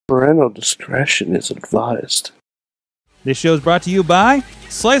Parental discretion is advised. This show is brought to you by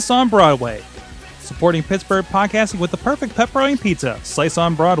Slice on Broadway. Supporting Pittsburgh podcasting with the perfect pepperoni pizza.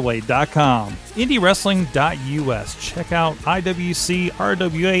 SliceOnBroadway.com. IndieWrestling.us. Check out IWC,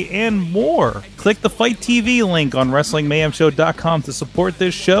 RWA, and more. Click the Fight TV link on WrestlingMayhemShow.com to support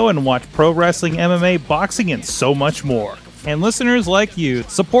this show and watch pro wrestling, MMA, boxing, and so much more. And listeners like you,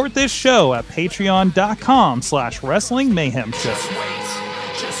 support this show at Patreon.com/WrestlingMayhemShow.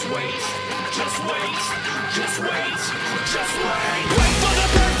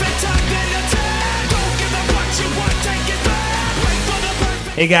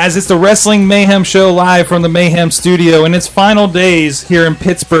 Hey guys, it's the Wrestling Mayhem Show live from the Mayhem Studio in its final days here in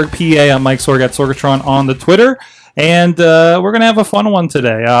Pittsburgh, PA. I'm Mike Sorg at Sorgatron on the Twitter, and we're gonna have a fun one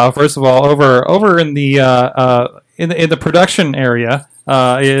today. First of all, over in the production area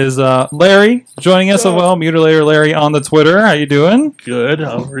is Larry joining us as well, Mutilator Larry on the Twitter. How you doing? Good.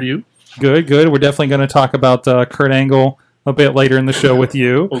 How are you? Good. We're definitely going to talk about Kurt Angle a bit later in the show with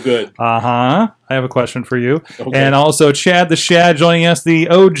you. Oh, good. I have a question for you. Okay. And also Chad the Shad joining us, the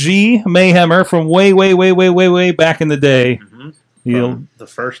OG Mayhemmer from way back in the day. Mm-hmm. From the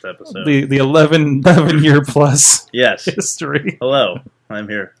first episode. The 11 year plus yes. history. Hello. I'm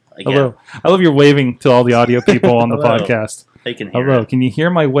here again. Hello. I love your waving to all the audio people on the Hello. podcast. They can hear Hello. it. Can you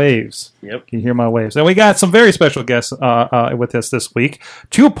hear my waves? Yep. Can you hear my waves? And we got some very special guests with us this week.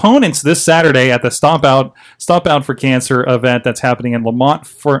 Two opponents this Saturday at the Stomp Out for Cancer event that's happening in Lamont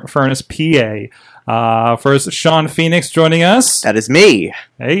Furnace, PA. First, Sean Phoenix joining us. That is me.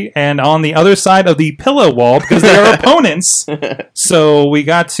 Hey, and on the other side of the pillow wall, because they are opponents, so we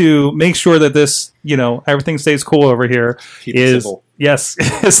got to make sure that this, everything stays cool over here. Keep it civil.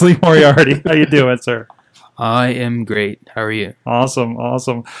 Yes, Lee Moriarty. How you doing, sir? I am great. How are you? Awesome.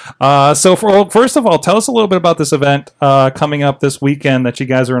 So first of all, tell us a little bit about this event coming up this weekend that you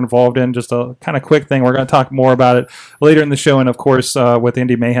guys are involved in. Just a kind of quick thing. We're going to talk more about it later in the show, and of course with the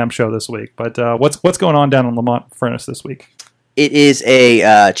Indie Mayhem show this week. But what's going on down in Lamont Furnace this week? It is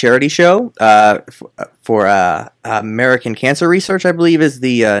a charity show for American Cancer Research, I believe, is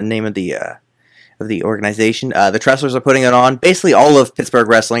the name of the organization. The Trestlers are putting it on. Basically, all of Pittsburgh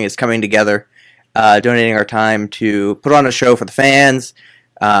wrestling is coming together. Donating our time to put on a show for the fans.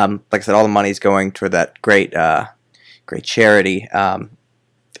 Like I said, all the money's going toward that great charity.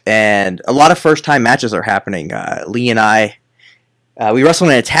 And a lot of first-time matches are happening. Lee and I, we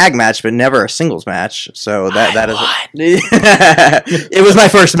wrestled in a tag match, but never a singles match. So that is it was my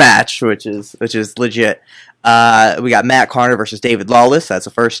first match, which is legit. We got Matt Carter versus David Lawless. That's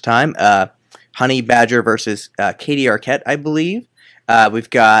the first time. Honey Badger versus Katie Arquette, I believe. We've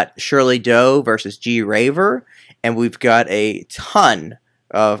got Shirley Doe versus G. Raver, and we've got a ton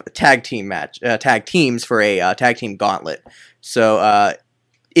of tag teams for a tag team gauntlet. So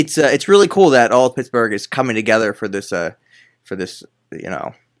it's really cool that all of Pittsburgh is coming together for this.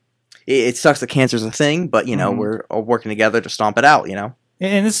 It sucks that cancer's a thing, but we're all working together to stomp it out.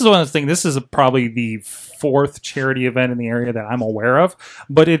 And this is one of the things. This is probably the fourth charity event in the area that I'm aware of,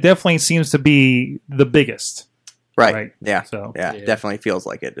 but it definitely seems to be the biggest. Right. Yeah. So yeah, definitely feels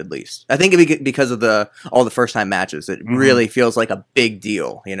like it. At least I think because of all the first time matches, it really feels like a big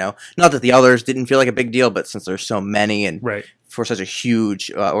deal. Not that the others didn't feel like a big deal, but since there's so many and for such a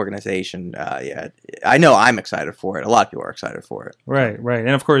huge organization, I know I'm excited for it. A lot of people are excited for it. Right.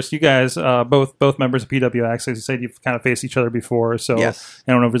 And of course, you guys, both members of PWX, as you said, you've kind of faced each other before. So yes.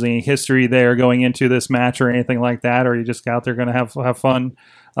 I don't know if there's any history there going into this match or anything like that, or you just out there going to have fun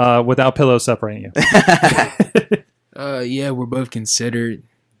without pillows separating you. Yeah, we're both considered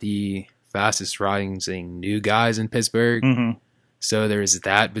the fastest rising new guys in Pittsburgh. Mm-hmm. So there's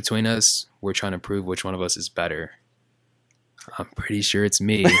that between us. We're trying to prove which one of us is better. I'm pretty sure it's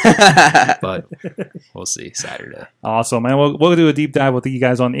me, but we'll see Saturday. Awesome, man. We'll do a deep dive with you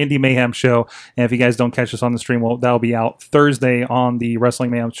guys on Indie Mayhem Show, and if you guys don't catch us on the stream, that'll be out Thursday on the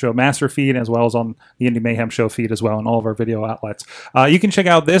Wrestling Mayhem Show master feed, as well as on the Indie Mayhem Show feed as well, and all of our video outlets. You can check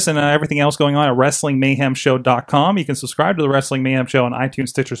out this and everything else going on at WrestlingMayhemShow.com. You can subscribe to the Wrestling Mayhem Show on iTunes,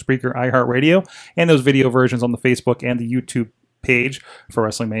 Stitcher, Spreaker, iHeartRadio, and those video versions on the Facebook and the YouTube page for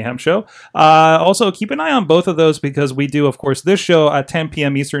Wrestling Mayhem Show. Also, keep an eye on both of those because we do, of course, this show at 10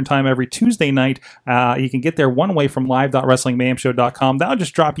 p.m. Eastern Time every Tuesday night. You can get there one way from live.wrestlingmayhemshow.com. That'll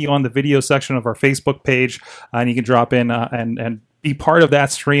just drop you on the video section of our Facebook page, and you can drop in and be part of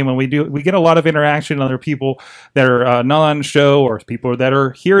that stream. And we get a lot of interaction. Other people that are not on the show or people that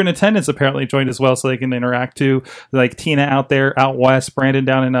are here in attendance apparently joined as well, so they can interact too. Like Tina out there out west, Brandon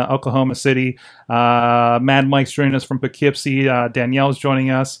down in Oklahoma City, Mad Mike's joining us from Poughkeepsie, Danielle's joining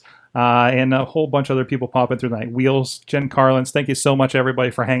us. and a whole bunch of other people popping through the night. Wheels, Jen Carlins, thank you so much, everybody,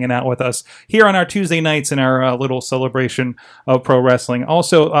 for hanging out with us here on our Tuesday nights in our little celebration of pro wrestling.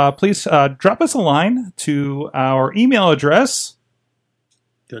 Also, please drop us a line to our email address.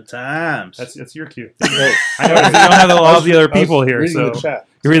 Good times. That's your cue. I know you don't have all the other people here, so the chat.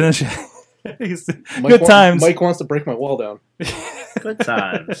 you're reading the chat. Good times. Mike wants to break my wall down. Good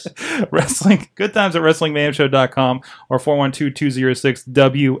times. Good times at WrestlingMayhemShow.com or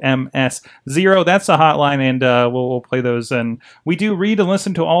 412-206-WMS0. That's the hotline, and we'll play those. And we do read and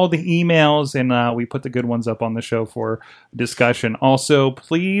listen to all the emails, and we put the good ones up on the show for discussion. Also,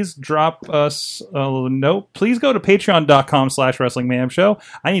 please drop us a note. Please go to patreon.com/WrestlingMayhemShow.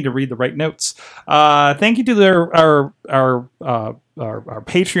 I need to read the right notes. Thank you to our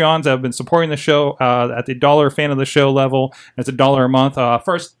Patreons that have been supporting the show at the $1 fan of the show level. It's $1 a month.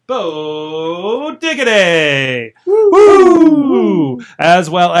 First, Bo Diggity! Woo! As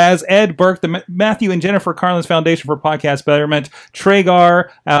well as Ed Burke, the Matthew and Jennifer Carlin's Foundation for Podcast Betterment,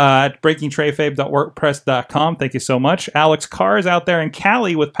 Tragar at breakingtrayfabe.wordpress.com. Thank you so much. Alex Carr is out there, and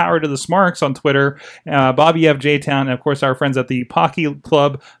Callie with Power to the Smarks on Twitter, Bobby F. J-Town, and of course our friends at the Pocky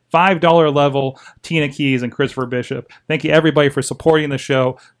Club $5 level, Tina Keys and Christopher Bishop. Thank you everybody for supporting the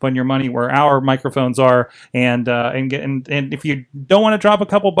show, putting your money where our microphones are, and if you don't want to drop a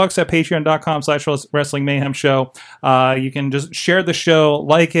couple bucks at patreon.com/Wrestling Mayhem Show, you can just share the show,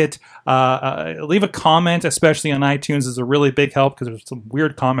 like it, leave a comment, especially on iTunes is a really big help because there's some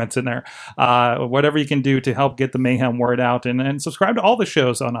weird comments in there. Whatever you can do to help get the Mayhem word out, and subscribe to all the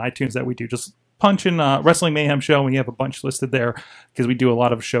shows on iTunes that we do. Just punch in Wrestling Mayhem Show, and we have a bunch listed there because we do a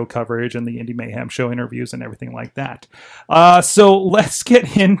lot of show coverage and the Indie Mayhem Show interviews and everything like that. So let's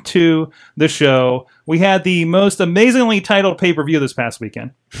get into the show. We had the most amazingly titled pay-per-view this past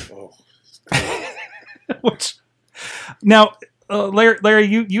weekend. Oh. Which, now, Larry,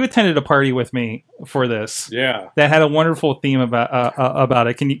 you attended a party with me for this. Yeah, that had a wonderful theme about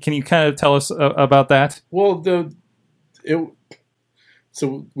it. Can you kind of tell us about that? Well,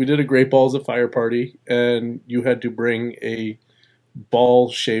 so we did a Great Balls of Fire party, and you had to bring a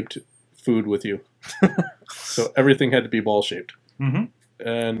ball-shaped food with you. So everything had to be ball-shaped. Mm-hmm.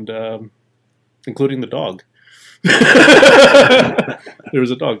 And including the dog. There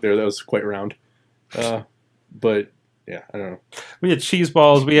was a dog there that was quite round. But, yeah, I don't know. We had cheese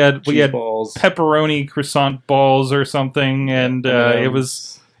balls. We had balls. Pepperoni croissant balls or something, and it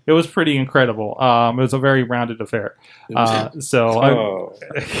was pretty incredible. It was a very rounded affair. I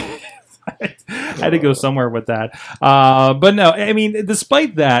had to go somewhere with that. But no, I mean,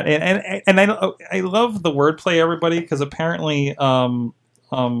 despite that, and I love the wordplay, everybody, because apparently,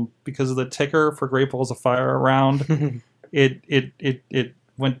 because of the ticker for Great Balls of Fire around, it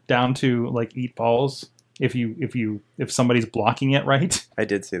went down to like eat balls. If somebody's blocking it right. I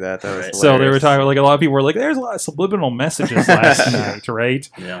did see that. That was hilarious. So they were talking, like, a lot of people were like, there's a lot of subliminal messages last night, right?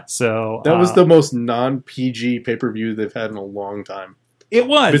 Yeah. So that was the most non-PG pay-per-view they've had in a long time. It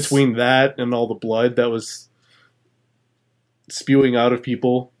was. Between that and all the blood that was spewing out of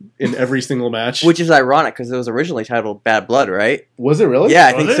people in every single match. Which is ironic because it was originally titled Bad Blood, right? Was it really? Yeah,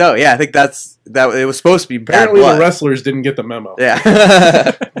 I think so. Yeah, I think that it was supposed to be Apparently Bad Blood. The wrestlers didn't get the memo.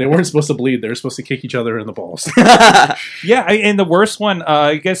 Yeah. They weren't supposed to bleed. They were supposed to kick each other in the balls. Yeah, and the worst one,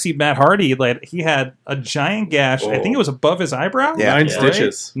 you guys see Matt Hardy, like, he had a giant gash. I think it was above his eyebrow. Yeah. 9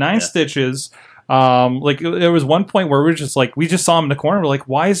 stitches. 9 stitches. Like, there was one point where we just saw him in the corner. We're like,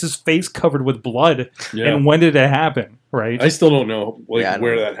 why is his face covered with blood? Yeah. And when did it happen? Right? I still don't know where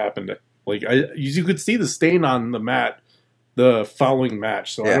know. that happened. Like, you could see the stain on the mat the following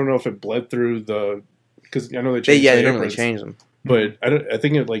match. So I don't know if it bled through because I know they changed. They didn't really change them. But I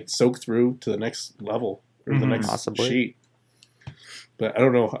think it like soaked through to the next level or the next Possibly. sheet. But I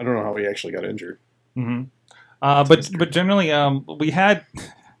don't know how he actually got injured. Mm-hmm. But generally, we had.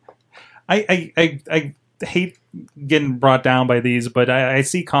 I hate getting brought down by these, but I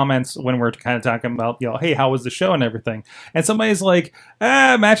see comments when we're kind of talking about, hey, how was the show and everything, and somebody's like,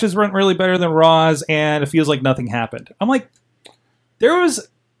 matches weren't really better than Raw's, and it feels like nothing happened. I'm like, there was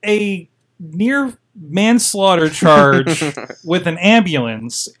a near manslaughter charge with an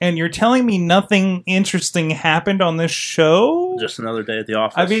ambulance, and you're telling me nothing interesting happened on this show? Just another day at the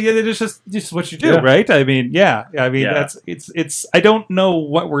office. I mean, it's just what you do, right? I mean, that's it's. I don't know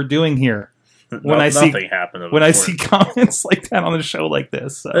what we're doing here when I see comments like that on the show like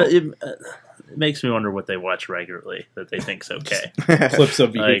this. So. It makes me wonder what they watch regularly that they think's okay. Clips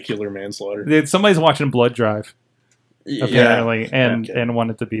of vehicular manslaughter. Somebody's watching Blood Drive. Apparently, and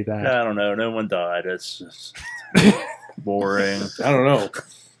wanted to be that. I don't know. No one died. It's just boring. I don't know.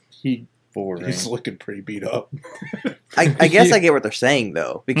 He boring. He's looking pretty beat up. I guess I get what they're saying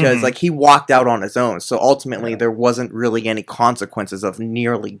though, because Mhm. like he walked out on his own, so ultimately there wasn't really any consequences of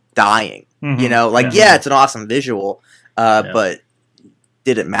nearly dying. Mhm. You know, like Yeah. it's an awesome visual, Yeah. but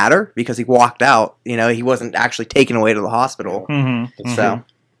did it matter because he walked out? You know, he wasn't actually taken away to the hospital. Mhm. So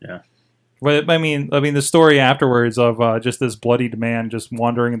But I mean, the story afterwards of just this bloodied man just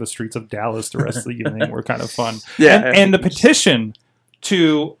wandering in the streets of Dallas the rest of the evening were kind of fun. yeah, And the petition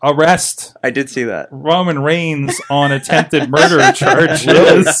to arrest I did see that. Roman Reigns on attempted murder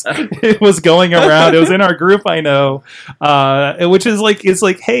charges it was going around. It was in our group, I know, which is like it's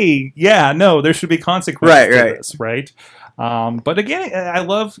like, hey, yeah, no, there should be consequences to Right. this, right? But again, I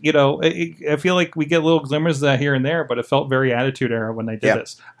love, I feel like we get little glimmers of that here and there, but it felt very Attitude Era when they did Yeah.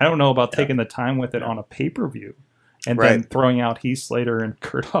 this. I don't know about taking the time with it on a pay-per-view and then Right. throwing out Heath Slater and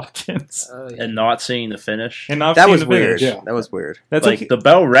Kurt Hawkins and not seeing the finish. and not That seeing was the weird. finish. Yeah. That was weird. That's like like, the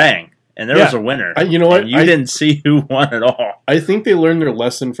bell rang, and there Yeah. was a winner. You know what? And you didn't see who won at all. I think they learned their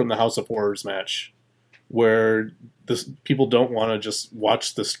lesson from the House of Horrors match, where people don't want to just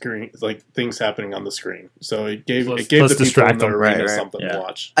watch the screen, like things happening on the screen. So it gave Let's the people in distract the them. arena Right. something Yeah. to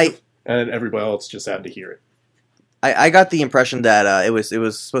watch, I- and everybody else just had to hear it. I got the impression that it was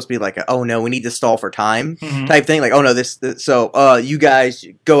supposed to be like, oh no, we need to stall for time Mhm. type thing. Like, oh no, so you guys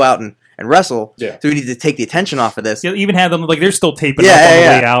go out and wrestle. Yeah. So we need to take the attention off of this. you even had them like they're still taping Yeah, up on the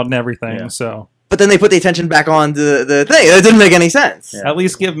yeah, way out and everything. Yeah. So But then they put the attention back on the thing. It didn't make any sense. Yeah. at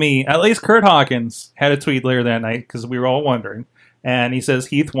least Kurt Hawkins had a tweet later that night because we were all wondering, and he says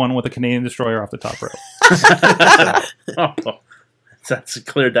Heath won with a Canadian Destroyer off the top rope. Oh, that's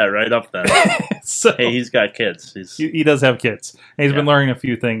cleared that right up then. So Hey, he's got kids. he does have kids. And he's been Yeah. learning a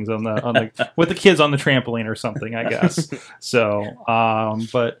few things on the with the kids on the trampoline or something, I guess. So,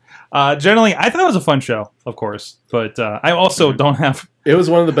 but generally, I thought it was a fun show, of course. But I also don't have It was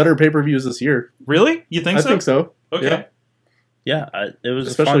one of the better pay-per-views this year. really. You think I so? think so. Okay. Yeah, it was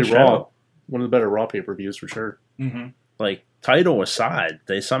Especially a fun Raw. show. One of the better Raw pay-per-views for sure. Mm-hmm. Like title aside,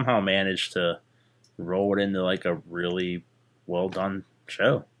 they somehow managed to roll it into like a really well done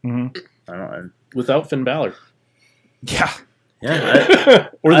show. Mm-hmm. I don't know. Without Finn Balor. Yeah. Yeah,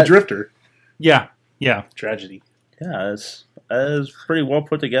 or the I- Drifter. Yeah. Yeah. Tragedy. it's pretty well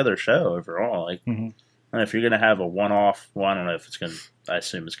put together show overall. Like, Mhm. and if you're gonna have a one-off, well, I don't know if it's gonna. I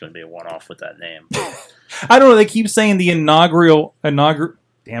assume it's gonna be a one-off with that name. I don't know. They keep saying the inaugural.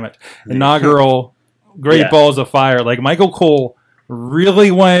 Damn it! Inaugural Great Yeah. Balls of Fire. Like Michael Cole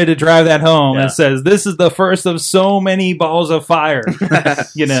really wanted to drive that home Yeah. and says this is the first of so many balls of fire.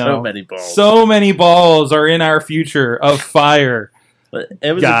 You know, So many balls. So many balls are in our future of fire. But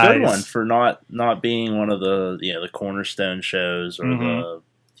it was a good Guys. one for not being one of the the cornerstone shows or Mhm.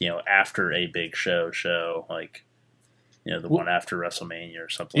 the after a big show like the one after WrestleMania or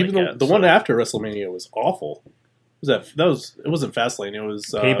something Even like that. the one So, after WrestleMania was awful. It wasn't Fastlane. It was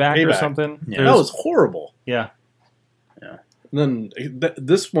Payback or something. Yeah. That There's- was horrible. yeah. And then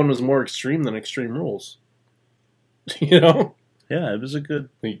this one was more extreme than Extreme Rules. You know, yeah, it was a good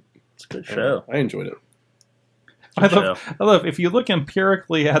I show. I enjoyed it. I Good love if you look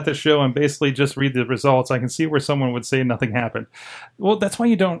empirically at the show and basically just read the results, I can see where someone would say nothing happened. Well, that's why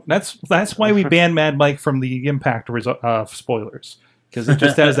you don't. That's why we banned Mad Mike from the Impact spoilers, because it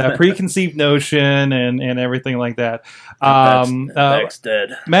just has that preconceived notion and everything like that. Impact's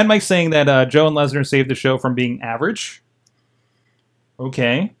dead. Mad Mike's saying that Joe and Lesnar saved the show from being average.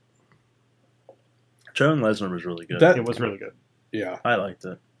 Okay, Joe and Lesnar was really good. That- it was really good. Yeah, I liked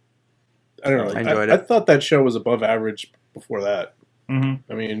it. I don't know. I enjoyed I it. thought that show was above average before that. Hmm.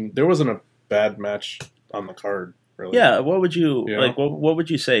 I mean, there wasn't a bad match on the card. Really. Yeah, what would you Yeah. like? What would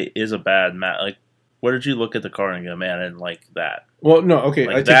you say is a bad match? Like, what did you look at the card and go, man, I didn't like that. Well, no. Okay,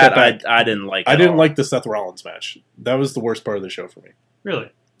 Like I take that back. I didn't like. I at didn't all. like the Seth Rollins match. That was the worst part of the show for me. Really?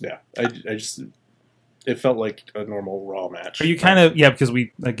 Yeah, I just it felt like a normal Raw match. Are you kind of because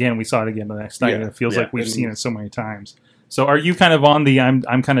we saw it again the next night Yeah. and it feels Yeah. like we've And- seen it so many times. So are you kind of on the I'm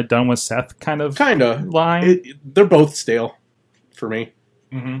kind of done with Seth kind of Kinda. line? They're both stale for me.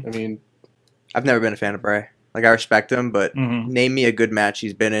 Mm-hmm. I mean, I've never been a fan of Bray. Like, I respect him, but Mm-hmm. name me a good match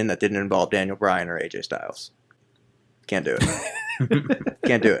he's been in that didn't involve Daniel Bryan or AJ Styles. Can't do it.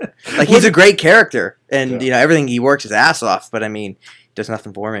 Can't do it. Like, he's a great character, and Yeah. everything, he works his ass off, but I mean, does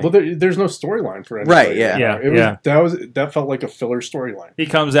nothing for me. well, there's no storyline for anybody. Right, yeah. Yeah, It was, yeah. That felt like a filler storyline. He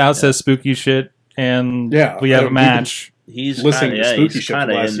comes out, says spooky shit, and Yeah, we have a we've match. He's Listening kinda, to yeah, spooky he's shit for the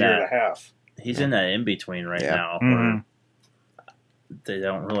kind of last in year and a that. half. He's in that in between right Yeah. now Mhm. where they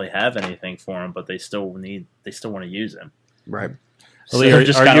don't really have anything for him, but they still want to use him. Right. So Lee, they're are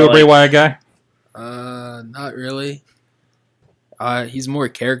just you kinda a Bray Wyatt guy? Not really. He's more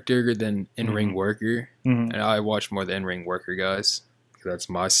character than in-ring Mhm. worker, Mhm. and I watch more the in-ring worker guys. That's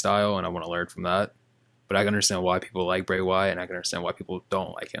my style, and I want to learn from that. But I can understand why people like Bray Wyatt, and I can understand why people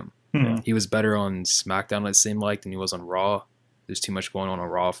don't like him. Mhm. He was better on SmackDown, it seemed like, than he was on Raw. There's too much going on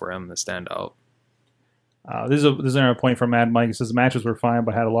Raw for him to stand out. This is another point from Mad Mike. He says the matches were fine,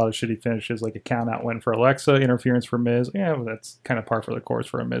 but had a lot of shitty finishes, like a count-out win for Alexa, interference for Miz. Yeah, well, that's kind of par for the course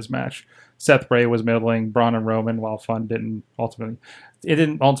for a Miz match. Seth Bray was middling. Braun and Roman, while fun, didn't ultimately.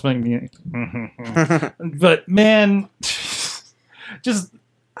 But man, just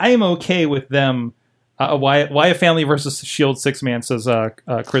I am okay with them. Wyatt family versus Shield 6-man, says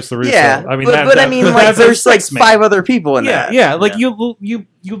Chris LaRusso. Yeah, I mean, but I mean, like, that's a there's like 6-man. 5 other people in that. Yeah, like Yeah.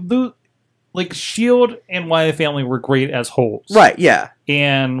 you lose. Like Shield and Wyatt family were great as wholes, Right, yeah.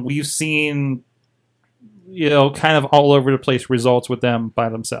 and we've seen, kind of all over the place results with them by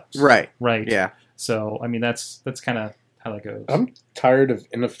themselves, Right, Right. yeah. So I mean, that's kind of how that goes. I'm tired of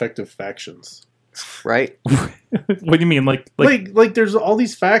ineffective factions. Right? What do you mean, like Like there's all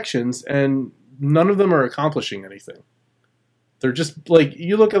these factions and none of them are accomplishing anything. They're just like,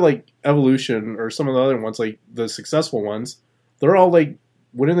 you look at like Evolution or some of the other ones, like the successful ones, they're all like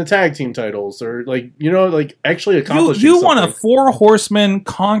winning the tag team titles or like, like actually accomplishing you want a something. 4 horsemen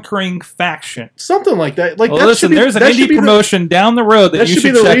conquering faction? Something like that. Like Well, that listen, should be, there's an that should indie be the- promotion down the road that that you should be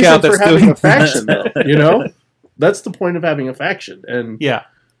should the check reason out. for That's having doing a faction, though. That's the point of having a faction, and Yeah,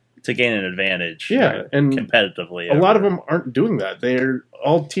 to gain an advantage. yeah, and competitively. a lot of over- them aren't doing that. They're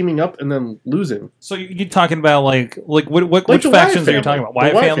all teaming up and then losing. so you're talking about like which Like which the Wyatt factions are you talking family. about?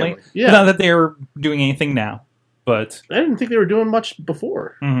 The Wyatt family? Yeah, Not that they're doing anything now, but I didn't think they were doing much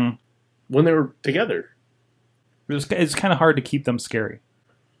before mhm. when they were together. It's kind of hard to keep them scary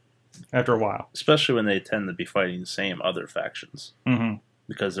after a while. especially when they tend to be fighting the same other factions Mm-hmm.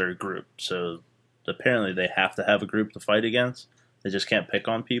 because they're a group. So apparently they have to have a group to fight against. They just can't pick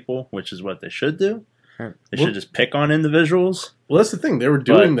on people, which is what they should do. Right. They Well- should just pick on individuals. Well, that's the thing. They were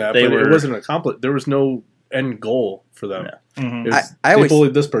doing But that, they but it were- wasn't accomplished. There was no end goal for them. Yeah. Mm-hmm. It was, I they always-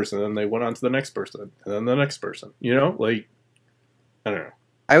 bullied this person, and they went on to the next person, and then the next person. Like, I don't know.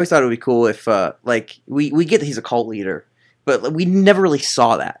 I always thought it would be cool if, we get that he's a cult leader, but we never really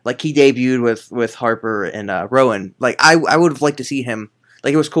saw that. Like, he debuted with Harper and Rowan. Like, I would have liked to see him.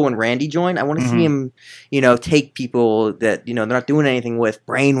 Like, it was cool when Randy joined. I want to see him, take people that, they're not doing anything with,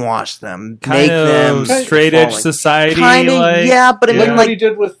 brainwash them, Kind make them of straight edge falling. society, Kind of, like yeah, but I Like mean, what he like,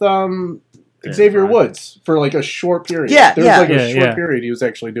 did with Xavier right. Woods for like a short period. Yeah, there was yeah. like a Yeah, short yeah. period he was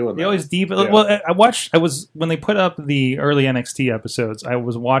actually doing They that. always deep. Yeah. Well, I was when they put up the early NXT episodes. I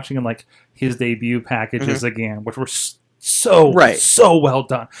was watching like his debut packages again, which were so Right. so well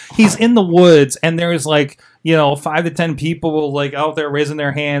done. He's in the woods, and there's like 5 to 10 people like out there raising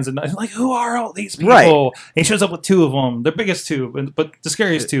their hands, and like, who are all these people? Right. And he shows up with 2 of them, the biggest 2, but the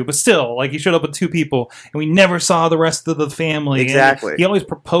scariest 2. But still, like he showed up with 2 people, and we never saw the rest of the family. And Exactly. he always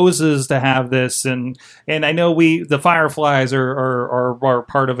proposes to have this, and I know the Fireflies are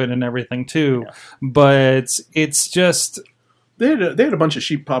part of it and everything too, but it's just They had a bunch of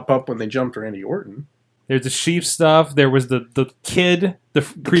sheep pop up when they jumped Randy Orton. there's the sheep stuff. There was the kid, the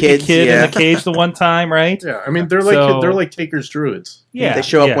creepy kids, kid yeah. in the cage the one time, right? Yeah, I mean they're like So- they're like Taker's druids. Yeah, they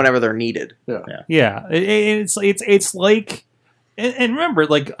show up yeah. whenever they're needed. Yeah, it's like, and remember,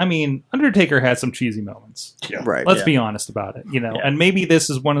 like, I mean, Undertaker had some cheesy moments. Yeah. Right. Let's Yeah. be honest about it, Yeah. And maybe this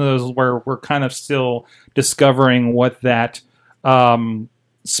is one of those where we're kind of still discovering what that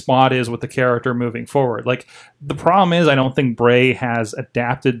spot is with the character moving forward. Like, the problem is, I don't think Bray has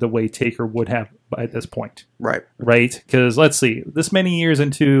adapted the way Taker would have by this point, Right. right? Because let's see, this many years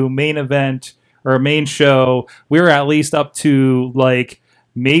into main event or main show, we were at least up to like.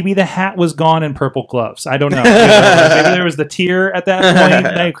 Maybe the hat was gone and purple gloves. I don't know. Maybe there was the tier at that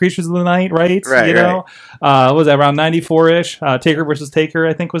point. Night Creatures of the Night, right? Right, What was that, around 94-ish? Taker versus Taker,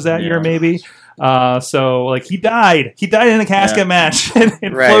 I think was that Yeah. year, maybe. So like he died in a casket Yeah. match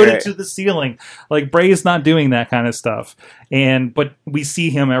and Right, floated right. to the ceiling. Like Bray's not doing that kind of stuff, but we see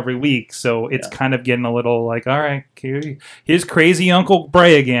him every week, so it's kind of getting a little like, all right, here's crazy Uncle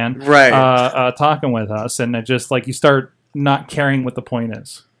Bray again, Right. talking with us, and it just like you start not caring what the point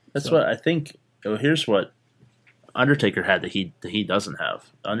is. That's So- what I think. Here's what Undertaker had that he doesn't have.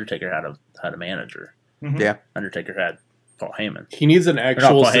 Undertaker had a manager. Yeah. Undertaker had Paul Heyman. He needs an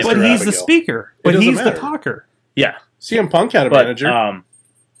actual. Paul Heyman. Sister But he's the Abigail. speaker. It But doesn't he's the matter. talker. Yeah, CM Punk had a but manager.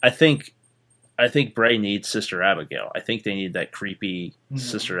 I think Bray needs Sister Abigail. I think they need that creepy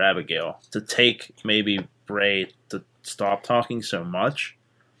Sister Abigail to take maybe Bray to stop talking so much.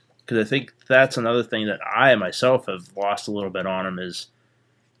 Because I think that's another thing that I myself have lost a little bit on him is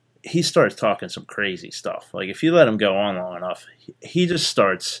he starts talking some crazy stuff. Like if you let him go on long enough, he just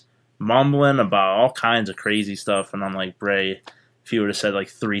starts mumbling about all kinds of crazy stuff. And I'm like, Bray, if you would have said like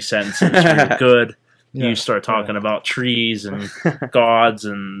 3 sentences, you're good. Yeah. You start talking about trees and gods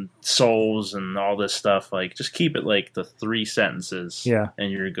and souls and all this stuff. Like, just keep it like the 3 sentences,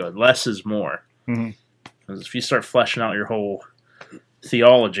 and you're good. Less is more. Mhm. Because if you start fleshing out your whole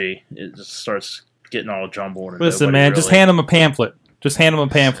theology, it just starts getting all jumbled. And Listen, man, just hand him a pamphlet. Just hand him a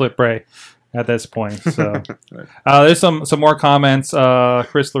pamphlet, Bray. At this point, so there's some more comments.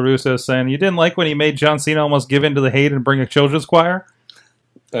 Chris LaRusso saying you didn't like when he made John Cena almost give in to the hate and bring a children's choir.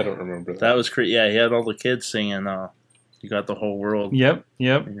 I don't remember that. That was crazy. Yeah, he had all the kids singing. You got the whole world. Yep. In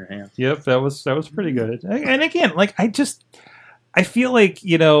your hand. Yep. That was pretty good. And again, like I feel like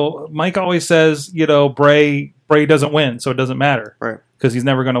Mike always says Bray doesn't win, so it doesn't matter, right? Because he's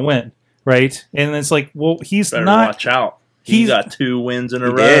never going to win, right? And it's like, well, he's better not. Watch out. He's got 2 wins in a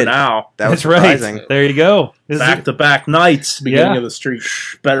row did. now. That's right. There you go. Back-to-back nights. Beginning of the streak.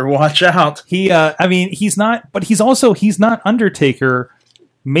 Better watch out. He's not, but he's not Undertaker.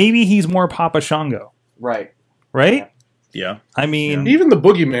 Maybe he's more Papa Shango. Right. Right? Yeah. I mean... Even the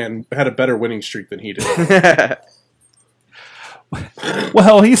Boogeyman had a better winning streak than he did.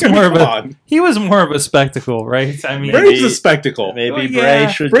 Well, he was more of a spectacle, right? I mean, Bray's a spectacle. Maybe Bray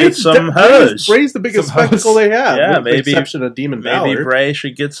should get some hose. Bray's the biggest spectacle they have. Yeah, with maybe the exception of Demon Valor. Maybe Bray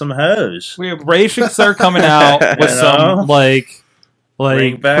should get some hose. Bray should start coming out with some like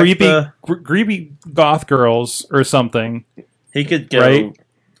creepy goth girls or something. He could go,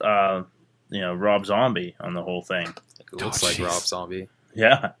 Rob Zombie on the whole thing. It looks like Rob Zombie.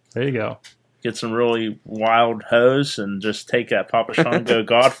 Yeah, there you go. Get some really wild hose and just take that Papa Shango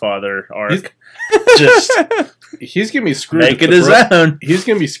Godfather arc. He's gonna be screwed. Make it his own. He's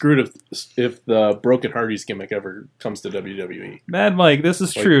gonna be screwed if the Broken Hardys gimmick ever comes to WWE. Mad Mike, this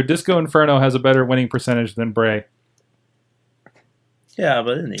is true. Disco Inferno has a better winning percentage than Bray. Yeah,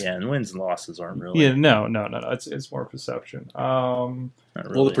 but in the end, wins and losses aren't really. Yeah, no. It's more perception.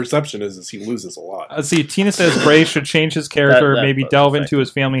 Really. Well, the perception is he loses a lot. Let's see. Tina says Bray should change his character, maybe delve into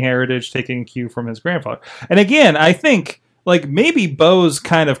his family heritage, taking cue from his grandfather. And again, I think maybe Bo's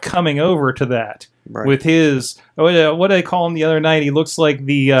kind of coming over to that with his what did I call him the other night? He looks like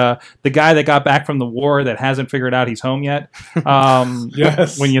the guy that got back from the war that hasn't figured out he's home yet.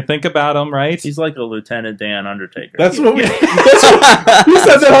 Yes. When you think about him, right? He's like a Lieutenant Dan Undertaker. That's what we. You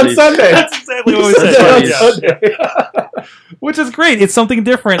said that on Sunday. That's exactly what we said on Sunday. Which is great. It's something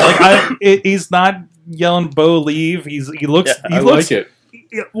different. He's not yelling "Bo, leave." He looks. I like it.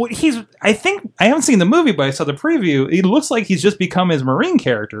 I think I haven't seen the movie, but I saw the preview. He looks like he's just become his Marine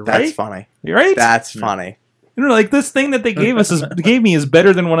character, right? That's funny. Right? That's funny. This thing that they gave me is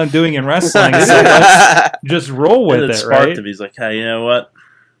better than what I'm doing in wrestling. So let's just roll with it, right? He's like, hey, you know what?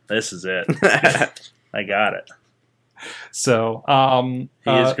 This is it. I got it. So,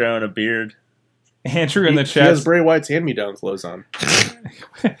 he is growing a beard. Andrew in the chat. He has Bray Wyatt's hand-me-down clothes on.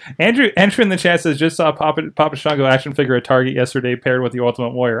 Andrew in the chat says, just saw Papa Shango action figure at Target yesterday paired with the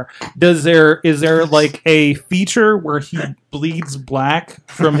Ultimate Warrior. Is there like a feature where he bleeds black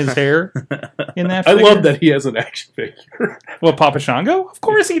from his hair in that figure? I love that he has an action figure. Well, Papa Shango? Of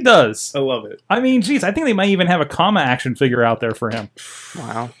course he does. I love it. I mean, geez, I think they might even have a comma action figure out there for him.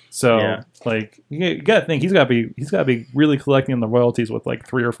 Wow. So, you got to think he's got to be really collecting the royalties with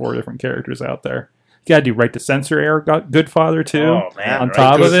 3 or 4 different characters out there. You got to do Right to Censor era Goodfather too. Oh man! On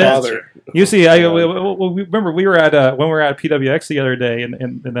top of it, you see, remember we were at when we were at PWX the other day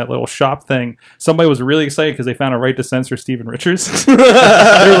in that little shop thing. Somebody was really excited because they found a Right to Censor Steven Richards. They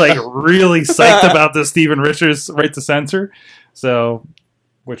were really psyched about this Steven Richards Right to Censor. So,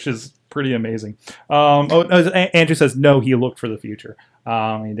 which is pretty amazing. Andrew says no. He looked for the future.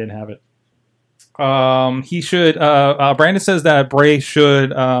 He didn't have it. He should. Brandon says that Bray should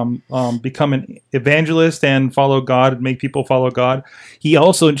become an evangelist and follow God and make people follow God. He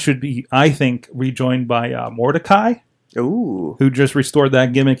also should be, I think, rejoined by Mordecai, who just restored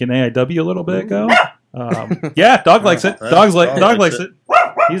that gimmick in AIW a little bit ago. Yeah, dog likes it. Dog likes it.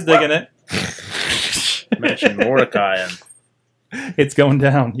 He's digging it. Mention Mordecai and. It's going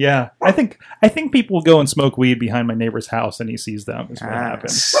down. Yeah, I think people will go and smoke weed behind my neighbor's house, and he sees them. Is what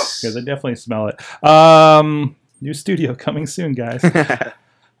happens because I definitely smell it. New studio coming soon, guys.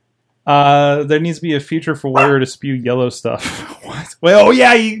 There needs to be a feature for Warrior to spew yellow stuff. What? Well, oh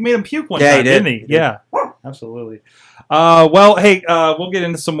yeah, he made him puke one time, didn't he? Yeah, absolutely. Well, hey, we'll get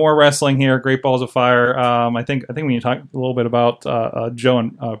into some more wrestling here. Great Balls of Fire. I think we need to talk a little bit about Joe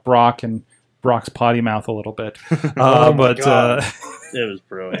and Brock and Brock's potty mouth a little bit. It was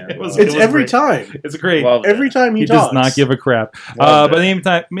brilliant. It was It's every great. time. It's great. Loved Every it. time he He talks. does not give a crap. Loved But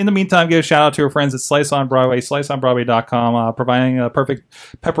it. in the meantime, give a shout out to our friends at Slice on Broadway, sliceonbroadway.com, providing a perfect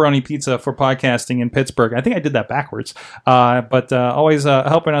pepperoni pizza for podcasting in Pittsburgh. I think I did that backwards. But always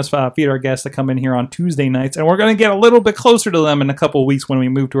helping us feed our guests that come in here on Tuesday nights. And we're going to get a little bit closer to them in a couple of weeks when we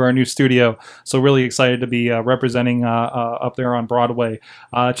move to our new studio. So really excited to be representing up there on Broadway.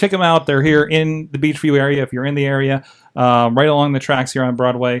 Check them out. They're here in the Beachview area if you're in the area. Right along the tracks here on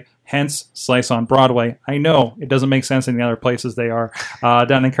Broadway, hence Slice on Broadway. I know it doesn't make sense in the other places they are,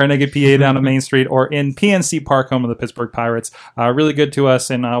 down in Carnegie, PA, down on Main Street, or in PNC Park, home of the Pittsburgh Pirates. Really good to us,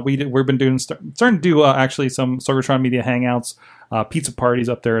 and we've been starting to do actually some Sorgatron Media hangouts, pizza parties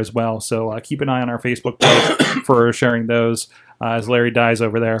up there as well. So keep an eye on our Facebook page for sharing those as Larry dies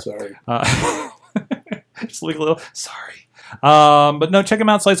over there. Sorry. Just look a little sorry. But no, check them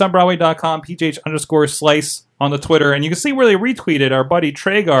out, sliceonbroadway.com, PGH_slice on the Twitter. And you can see where they retweeted our buddy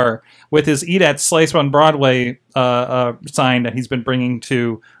Tragar with his Eat at Slice on Broadway sign that he's been bringing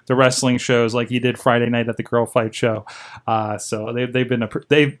to the wrestling shows like he did Friday night at the Girl Fight show. So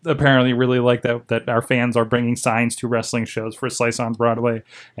they apparently really like that our fans are bringing signs to wrestling shows for Slice on Broadway.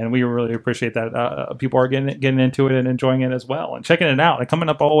 And we really appreciate that. People are getting into it and enjoying it as well and checking it out. And coming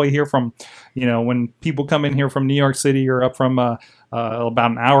up all the way here from, when people come in here from New York City or up from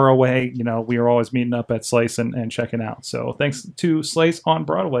about an hour away, we are always meeting up at Slice and checking out. So thanks to Slice on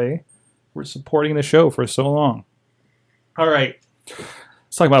Broadway for supporting the show for so long. All right.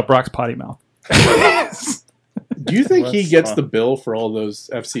 Let's talk about Brock's potty mouth. Do you think he Let's gets talk. the bill for all those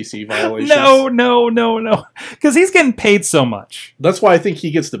FCC violations? No. Because he's getting paid so much. That's why I think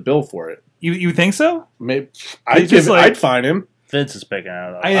he gets the bill for it. You think so? Maybe He's I'd fine him. Vince is picking it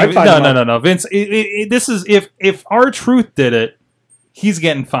up. I'd find him No. Vince, this is if R-Truth did it, he's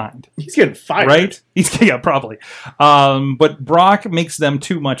getting fined. He's getting fired. Right? Probably. But Brock makes them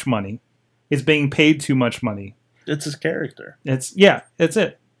too much money. Is being paid too much money. It's his character. It's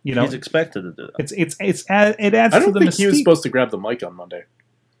it. He's expected to do that. It adds I to don't the think he was mystique. supposed to grab the mic on Monday.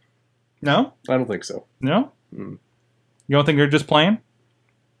 No? I don't think so. No? Mm. You don't think they're just playing?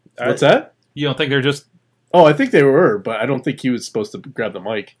 What's that? You don't think they're just Oh, I think they were, but I don't think he was supposed to grab the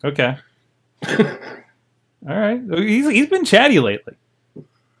mic. okay? All right. He's been chatty lately.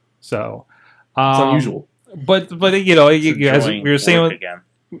 So It's unusual. But you as Enjoying we were saying work with again.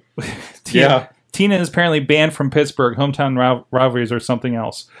 Yeah. Tina is apparently banned from Pittsburgh, hometown rivalries or something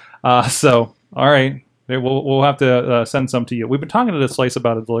else. So, all right, we'll have to send some to you. We've been talking to the Slice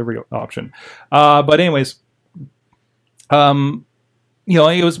about a delivery option. But anyways,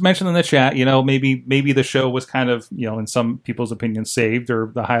 it was mentioned in the chat, maybe the show was kind of, in some people's opinions saved,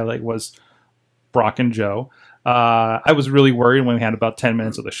 or the highlight was Brock and Joe. I was really worried when we had about 10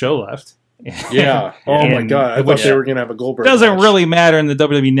 minutes of the show left. Yeah. Oh my And god. I thought which they were gonna have a Goldberg. doesn't match. really matter in the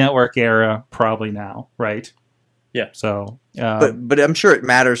WWE Network era, probably now, right? Yeah. So, But I'm sure it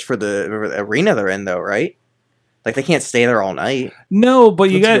matters for the arena they're in, though, right? Like they can't stay there all night. no, but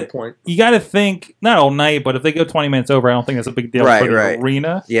That's a good point. you got to think not all night, but if they go 20 minutes over, I don't think that's a big deal Right, for the right.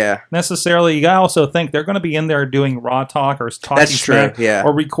 arena Yeah, necessarily. You got to also think they're going to be in there doing Raw talk or talking that's true. smack Yeah,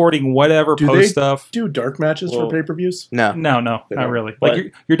 or recording whatever Do post they- stuff. Do dark matches Well, for pay-per-views? no, No, They not don't. really. But-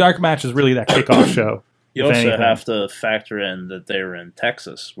 Like your dark match is really that kickoff show. You if also anything. have to factor in that they were in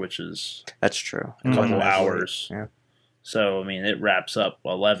Texas, which is that's true. Mm. a couple Mhm. hours. Yeah. So, I mean, it wraps up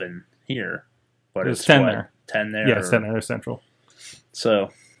 11 here. But There's it's 10 what, there. 10 there? Yeah, it's or- 10 there Central. So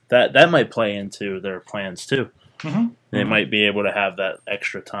that might play into their plans, too. Mm-hmm. They might be able to have that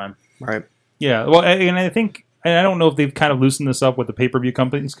extra time. Right. Yeah, well, and I think, and I don't know if they've kind of loosened this up with the pay-per-view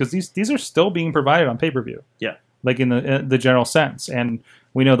companies, because these are still being provided on pay-per-view. Yeah. Like in the general sense. And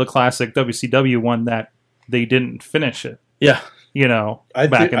we know the classic WCW one that they didn't finish it, Yeah. I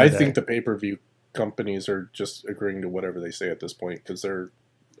back in the day. think the pay-per-view companies are just agreeing to whatever they say at this point because they're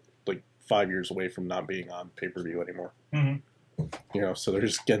like 5 years away from not being on pay-per-view anymore. Mhm. So they're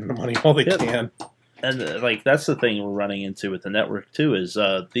just getting the money while they Yeah. can. And, that's the thing we're running into with the network, too, is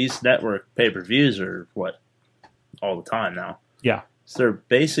these network pay-per-views are, all the time now. Yeah. So they're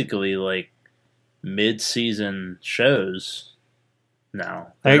basically, mid-season shows now.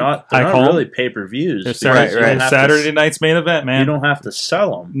 They're not call really pay-per-views. They're because Saturday, you don't have to- Saturday night's main event, man. You don't have to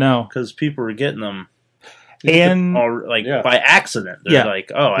sell them No. because people are getting them And Yeah. by accident. They're Yeah.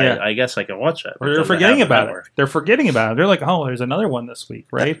 like, oh, Yeah. I guess I can watch that. they're because I forgetting have the about it. network. They're forgetting about it. They're like, oh, there's another one this week,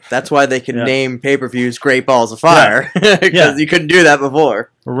 right? That's why they can Yeah. name pay-per-views Great Balls of Fire because Yeah. you couldn't do that before.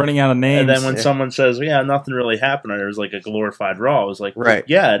 We're running out of names. And then when Yeah. someone says, yeah, nothing really happened, or there was like a glorified Raw, I was like, Right.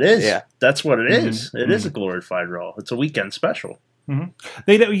 yeah, it is. Yeah. That's what it Mhm. is. It is a glorified Raw. It's a weekend special. You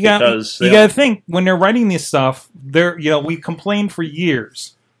Because got to think when they're writing this stuff. We complained for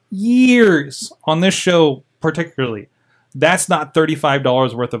years on this show particularly. That's not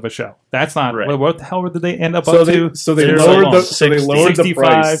 $35 worth of a show. That's not Right. what the hell did they end up So up to? so they They're lowered like the so they lowered the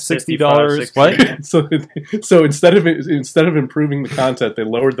price. $65, $60. 60. What? So instead of improving the content, they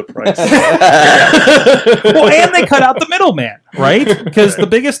lowered the price. Well, and they cut out the middleman, right? Because the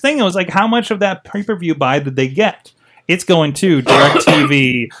biggest thing was like, how much of that pay-per-view buy did they get? It's going to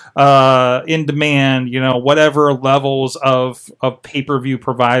DirecTV, in demand, whatever levels of pay-per-view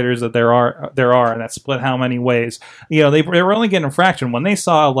providers that there are, and that's split how many ways. They were only getting a fraction when they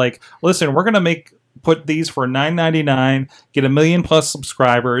saw like, listen, we're going to put these for $9.99, get 1 million plus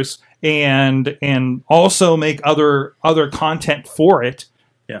subscribers, and also make other content for it.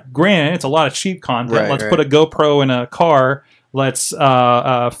 Yeah. Granted, it's a lot of cheap content. Right, Let's right. put a GoPro in a car. Let's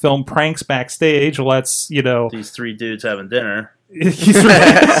film pranks backstage. Let's, These 3 dudes having dinner.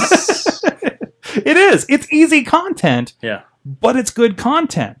 It is. It's easy content. Yeah. But it's good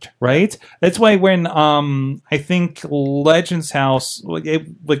content, right? That's why when I think Legends House,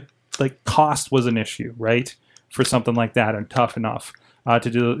 like cost was an issue, right, for something like that, and tough enough to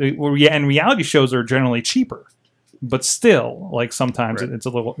do. And reality shows are generally cheaper, but still, like sometimes Right. it's a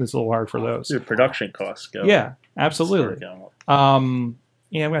little hard for those. Your production costs go. Yeah, absolutely. start going up. I'm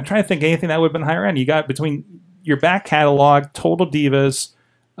trying to think of anything that would have been higher end. You got between your back catalog, Total Divas,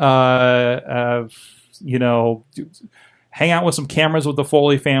 hang out with some cameras with the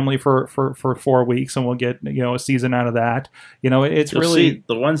Foley family for 4 weeks, and we'll get a season out of that. It's You'll really see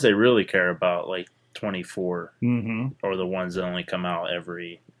the ones they really care about, like 24, Mhm, or the ones that only come out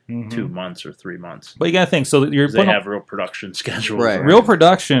every mhm. 2 months or 3 months. But you got to think. So you're 'Cause they putting have real production schedules. Right. real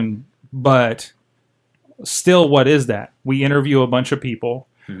production, but still, what is that? We interview a bunch of people.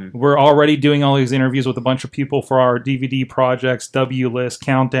 Mhm. We're already doing all these interviews with a bunch of people for our DVD projects, W list,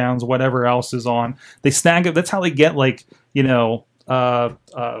 countdowns, whatever else is on. They snag it. That's how they get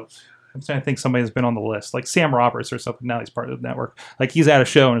I'm trying to think somebody that's been on the list, like Sam Roberts or something. Now he's part of the network. Like he's at a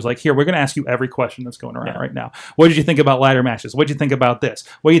show and is like, here, we're going to ask you every question that's going around right now. What did you think about ladder matches? What did you think about this?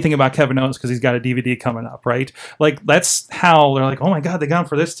 What do you think about Kevin Owens because he's got a DVD coming up, right? Like that's how they're like, oh my God, they got him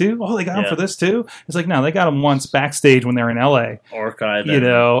for this too? Oh, they got him for this too? It's like, no, they got him once backstage when they're in LA. Archive.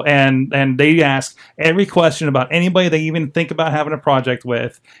 And they ask every question about anybody they even think about having a project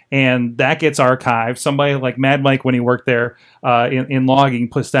with, and that gets archived. Somebody like Mad Mike, when he worked there in logging,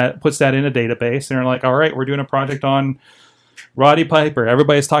 puts that in a database, and they're like, all right, we're doing a project on Roddy Piper.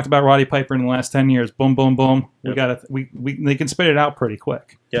 Everybody's talked about Roddy Piper in the last 10 years. Boom, boom, boom. Yep. They can spit it out pretty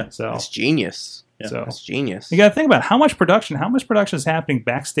quick. Yeah. So That's genius. Yeah. so That's genius. you got to think about how much production is happening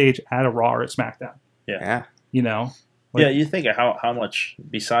backstage at a Raw or at SmackDown. Yeah. Like- Yeah, you think of how much,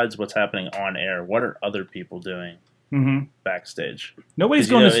 besides what's happening on air, what are other people doing Mm-hmm. backstage? Nobody's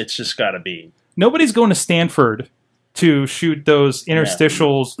 'Cause, going to it's just got to be. nobody's going to Stanford to shoot those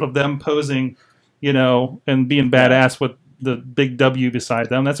interstitials of them posing, and being badass with the big W beside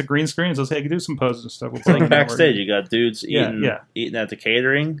them. That's a green screen. So hey, you can do some poses and stuff. We'll It's like put them backstage, you got dudes Yeah, eating yeah. eating at the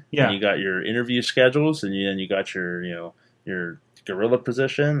catering. Yeah. And you got your interview schedules, and then you got your gorilla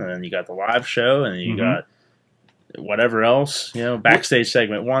position, and then you got the live show, and then you Mhm. got whatever else. Backstage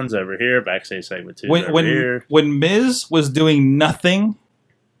segment 1's over here, backstage segment 2's over here. When Miz was doing nothing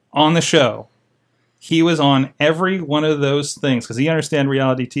on the show, he was on every one of those things because he understands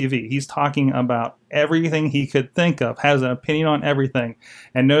reality TV. He's talking about everything he could think of, has an opinion on everything.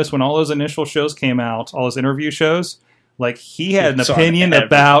 And notice when all those initial shows came out, all those interview shows, like he had an It's on opinion everything.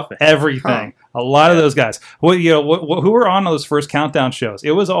 about everything. A lot of those guys. Well, who were on those first countdown shows?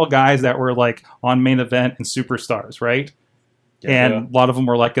 It was all guys that were like on Main Event and Superstars, right? And a lot of them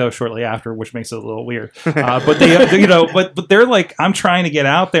were let go shortly after, which makes it a little weird. But they, but they're like, I'm trying to get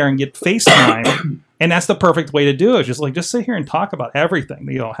out there and get FaceTime, and that's the perfect way to do it. Just sit here and talk about everything.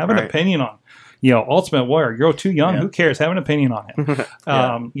 Have an opinion on, Ultimate Warrior. You're too young. Yeah. Who cares? Have an opinion on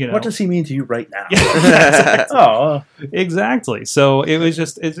him. What does he mean to you right now? Oh, exactly. So it was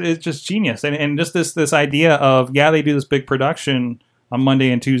it's just genius, and just this idea of they do this big production on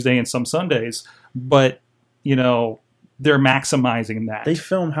Monday and Tuesday and some Sundays, but they're maximizing that. They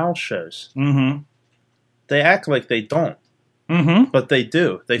film house shows. Mm-hmm. They act like they don't, but they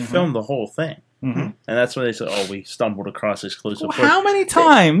do. They film the whole thing. Mm-hmm. And that's when they say, "Oh, we stumbled across exclusive." Well, how many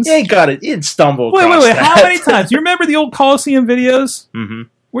times? You ain't got it. You didn't stumble Wait. across that. How many times? You remember the old Coliseum videos? Mm-hmm.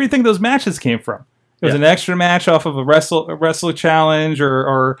 Where do you think those matches came from? It was an extra match off of a wrestle challenge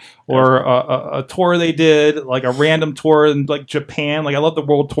or a tour they did, like a random tour in like Japan. Like I love the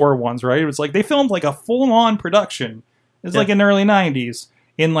world tour ones, right? It was like they filmed like a full on production. It was like in the early 90s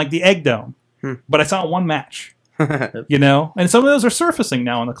in like the Egg Dome. But I saw one match. You know, and some of those are surfacing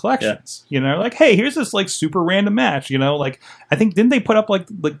now in the collections. You know, like, hey, here's this like super random match. You know, like I think didn't they put up like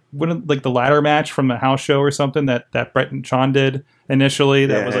the ladder match from the house show or something that Brett and Sean did initially?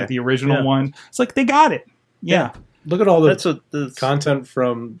 That was like the original one. It's like they got it. Yeah. Look at all the That's what the content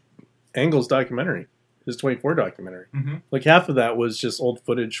from Angle's documentary, his 24 documentary. Mm-hmm. Like half of that was just old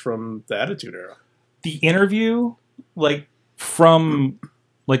footage from the Attitude Era. The interview, like from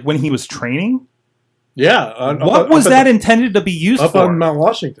like when he was training. Yeah. What was that intended to be used up for? on Mount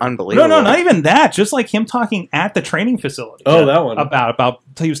Washington? Unbelievable. No, not even that. Just like him talking at the training facility. Oh, that one. About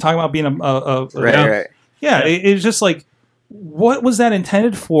he was talking about being a Right. yeah. It's just like, what was that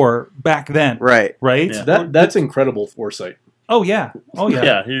intended for back then? Right. Right. Yeah. That's incredible foresight. Oh yeah.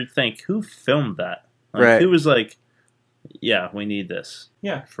 yeah. You'd think, who filmed that? Like, Right. Who was like, yeah, we need this.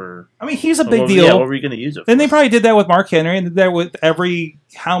 Yeah. For I mean, he's a big what, deal. Yeah, what were we going to use it for? And they probably did that with Mark Henry, and did that with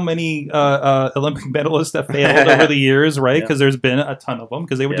how many Olympic medalists that failed over the years, right? Because there's been a ton of them,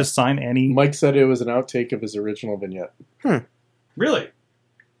 because they would just sign any. Mike said it was an outtake of his original vignette. Really?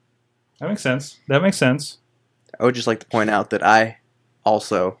 That makes sense. I would just like to point out that I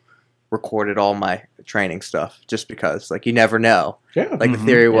also recorded all my training stuff just because, like, you never know. Yeah. Like, the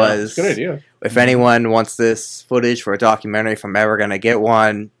theory was, Good idea. if anyone wants this footage for a documentary, if I'm ever going to get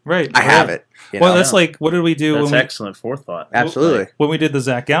one, Right. I have it. You Well, know? that's like, what did we do That's when we, excellent forethought. Absolutely. when we did the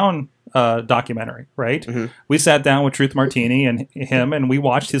Zach Gowen documentary, right? Mhm. We sat down with Truth Martini and him, and we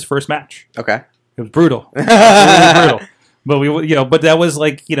watched his first match. Okay. It was brutal. Absolutely brutal. But but that was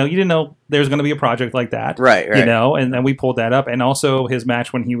like, you didn't know there was going to be a project like that, Right. You know, and then we pulled that up, and also his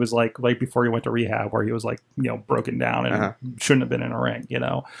match when he was like before he went to rehab, where he was like, broken down and shouldn't have been in a ring,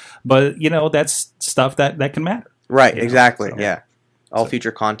 But that's stuff that can matter. Right. You know, Exactly. so- Yeah. All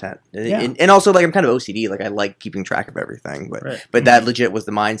future content. Yeah. And also, like, I'm kind of OCD. Like, I like keeping track of everything. But Right. but that legit was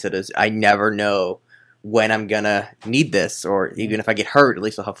the mindset, is I never know when I'm going to need this, or even if I get hurt, at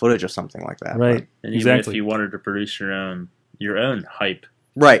least I'll have footage of something like that. Right. And even if Exactly. you wanted to produce your own hype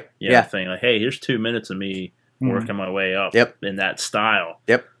Right. yeah. thing, like, hey, here's 2 minutes of me working my way up Yep. in that style.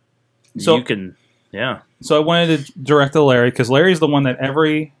 Yep. So- you can, yeah. So I wanted to direct to Larry, because Larry's the one that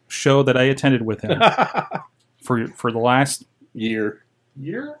every show that I attended with him for the last Year.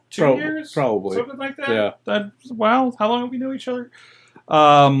 year, 2 Prob- years, probably. something like that. Yeah. Wow, how long have we known each other?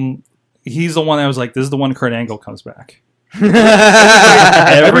 He's the one that was like, this is the one Kurt Angle comes back.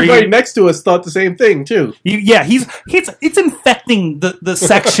 Everybody next to us thought the same thing, too. It's infecting the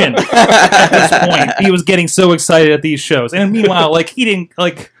section at this point. He was getting so excited at these shows, and meanwhile, like, he didn't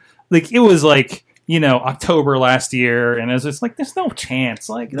like it was like, October last year, and it's just like, there's no chance.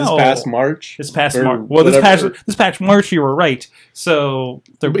 Like, This no. past March. This past or March. Well, whatever. this past March, you were right. So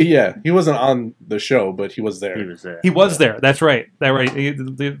But yeah, he wasn't on the show, but he was there. He was there. he was there. That's right.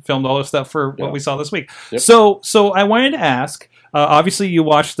 They filmed all this stuff for what Yeah. we saw this week. Yep. So I wanted to ask. Obviously, you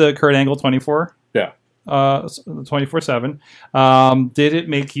watched the Kurt Angle 24. Yeah. 24/7. Did it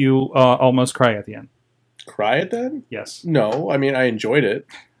make you almost cry at the end? Cry at that? Yes. No, I mean, I enjoyed it.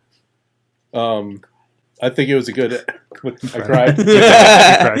 I think it was a good. I cried.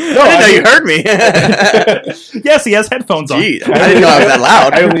 I didn't know you heard me. Yes, he has headphones on. Jeez, I didn't know I was that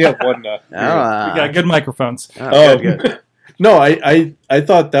loud. I only have one. We got good microphones. Good. No, I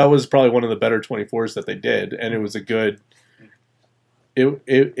thought that was probably one of the better 24s that they did, and it was a good.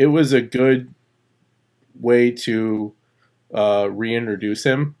 It was a good way to reintroduce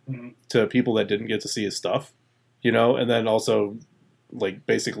him to people that didn't get to see his stuff, and then also, like,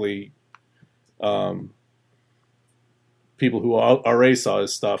 basically, people who already saw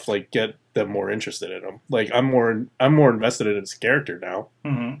his stuff, like, get them more interested in him. Like, I'm more invested in his character now.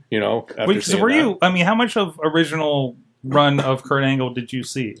 Mm-hmm. After So seeing were that. you? I mean, how much of original run of Kurt Angle did you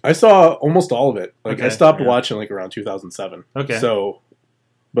see? I saw almost all of it. Like, Okay. I stopped Yeah. watching like around 2007. Okay. So,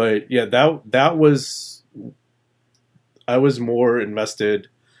 but yeah, that was, I was more invested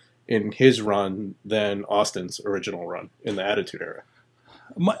in his run than Austin's original run in the Attitude Era.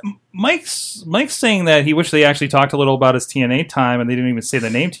 Mike's saying that he wished they actually talked a little about his TNA time, and they didn't even say the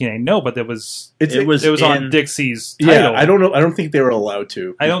name TNA. No, but it was It was on in- Dixie's title. Yeah, I don't know. I don't think they were allowed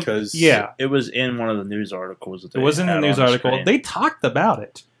to. I don't- Because, yeah. It was in one of the news articles. That It was in the had news on article. screen. They talked about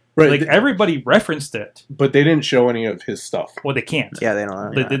it. right. Like, everybody referenced it. but they didn't show any of his stuff. Well, they can't. Yeah, they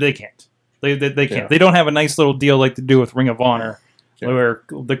don't know. They can't. They can't. Yeah. They don't have a nice little deal like they do with Ring of Honor, where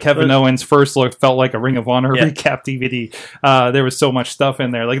the Kevin Owens first look felt like a Ring of Honor recap DVD. There was so much stuff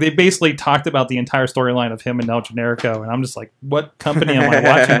in there. Like, they basically talked about the entire storyline of him and El Generico, and I'm just like, what company am I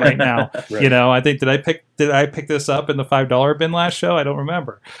watching right now? Right. You know, I think did I pick this up in the $5 bin last show? I don't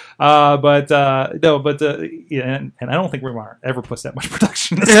remember. And I don't think Rimar ever puts that much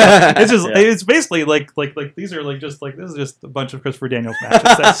production. It's just it's basically like these are this is just a bunch of Christopher Daniels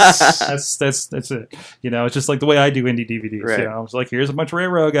matches. That's it. You know, it's just like the way I do indie DVDs. Right. You know, it's like, here's a bunch of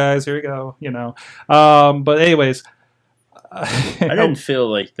Railroad guys. Here you go. You know, but anyways. I didn't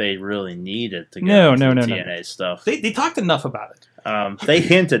feel like they really needed to No. go into the TNA stuff. They talked enough about it. They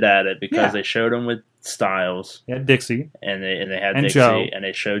hinted at it because they showed him with Styles. Yeah, Dixie. And they had And Dixie, Joe. and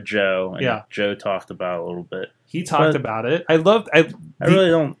they showed Joe, and Joe talked about it a little bit. He talked about it. I really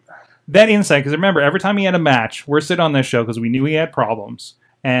don't. That insight, because remember, every time he had a match, we're sitting on this show because we knew he had problems,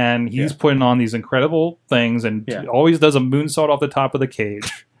 and he's putting on these incredible things, and always does a moonsault off the top of the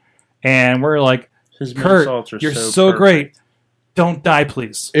cage, and we're like, His Kurt, moonsaults are you're so so perfect. great. Don't die,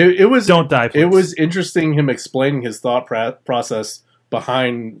 please. It was Don't die, please. It was interesting him explaining his thought process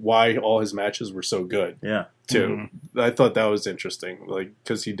behind why all his matches were so good. Yeah. Too. I thought that was interesting, like,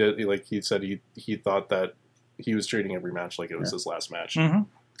 because he said he thought that he was treating every match like it was his last match. Mm-hmm.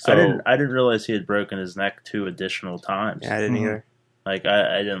 So I didn't realize he had broken his neck 2 additional times. Yeah, I didn't either. Like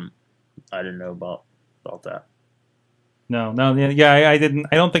I didn't know about that. No, I didn't.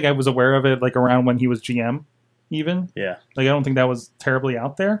 I don't think I was aware of it, like, around when he was GM, even. Yeah. Like, I don't think that was terribly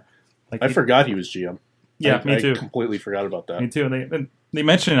out there. Like, I forgot he was GM. Yeah, me too. I completely forgot about that. Me too. And they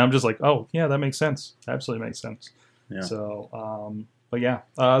mentioned it. I'm just like, oh, yeah, that makes sense. Absolutely makes sense. Yeah. So, but yeah,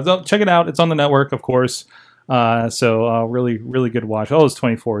 so check it out. It's on the network, of course. Really, really good watch. All those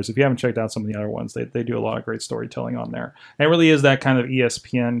 24s. If you haven't checked out some of the other ones, they do a lot of great storytelling on there. And it really is that kind of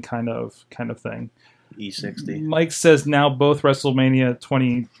ESPN kind of thing. E60. Mike says now both WrestleMania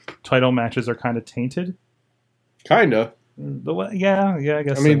 20 title matches are kind of tainted. Kinda. Yeah, I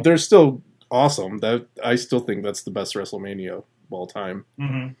guess. I mean, so. they're still awesome. That I still think that's the best WrestleMania of all time,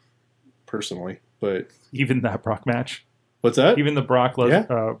 personally. But even that Brock match, what's that? even the Brock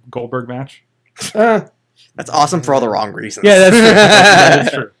Goldberg match. That's awesome for all the wrong reasons. Yeah, that's true. That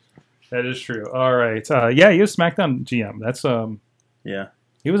is true. That is true. All right. He was SmackDown GM. That's Yeah.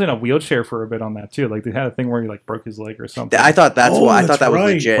 He was in a wheelchair for a bit on that too. Like, they had a thing where he like broke his leg or something. I thought that's why. I thought that was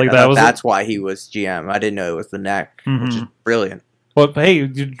right. legit. Like, That's why he was GM. I didn't know it was the neck, which is brilliant. Well, hey, you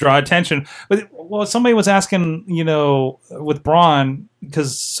draw attention. But somebody was asking, with Braun,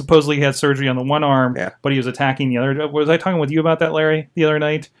 because supposedly he had surgery on the one arm, but he was attacking the other. Was I talking with you about that, Larry, the other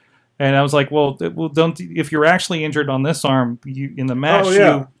night? And I was like, well, don't. If you're actually injured on this arm, in the match,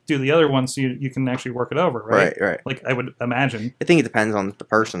 you do the other one so you can actually work it over, right? Right. Like, I would imagine. I think it depends on the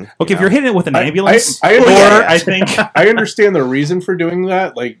person. Okay, if you're hitting it with an ambulance, I think I understand the reason for doing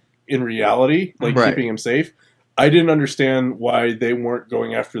that. Like, in reality, like keeping him safe. I didn't understand why they weren't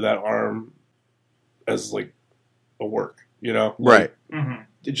going after that arm as like a work, Right.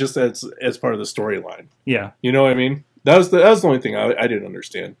 Just as part of the storyline. Yeah. You know what I mean? That was the only thing I didn't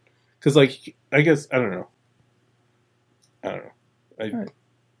understand. Because, like, I guess I don't know.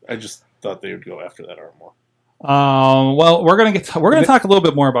 I just thought they would go after that arm more. Well, we're gonna talk a little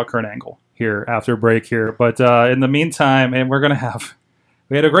bit more about Kurt Angle here after break here, but in the meantime, and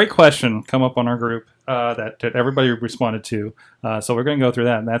we had a great question come up on our group that everybody responded to. So we're going to go through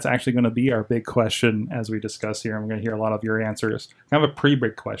that, and that's actually going to be our big question as we discuss here. And we're going to hear a lot of your answers. Kind of a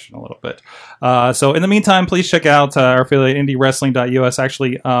pre-big question a little bit. So in the meantime, please check out our affiliate IndieWrestling.us,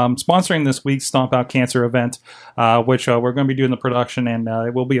 actually sponsoring this week's Stomp Out Cancer event, which we're going to be doing the production, and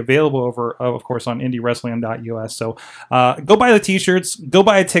it will be available over, of course, on IndieWrestling.us. So go buy the T-shirts, go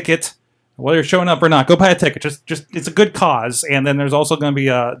buy a ticket. Whether you're showing up or not, go buy a ticket. Just it's a good cause. And then there's also going to be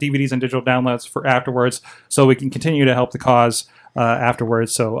DVDs and digital downloads for afterwards, so we can continue to help the cause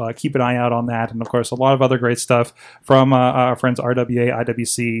afterwards. So keep an eye out on that. And, of course, a lot of other great stuff from our friends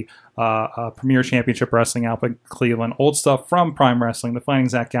RWA, IWC, Premier Championship Wrestling out in Cleveland, old stuff from Prime Wrestling, the Finding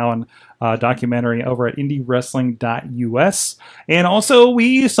Zach Gallen documentary over at IndieWrestling.us. And also,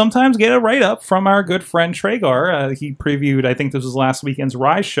 we sometimes get a write-up from our good friend Tragar. He previewed, I think this was last weekend's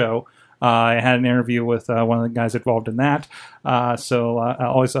Rise show. I had an interview with one of the guys involved in that.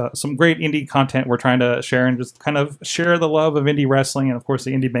 Always some great indie content we're trying to share and just kind of share the love of indie wrestling and, of course,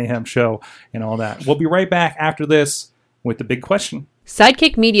 the Indie Mayhem show and all that. We'll be right back after this with the big question.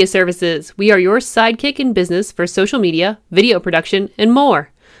 Sidekick Media Services. We are your sidekick in business for social media, video production, and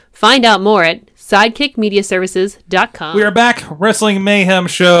more. Find out more at sidekickmediaservices.com. We are back. Wrestling Mayhem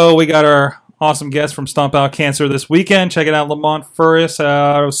show. We got our awesome guest from Stomp Out Cancer this weekend. Check it out, Lamont Furris.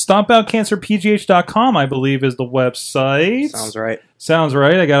 StompOutCancerPGH.com, I believe, is the website. Sounds right. Sounds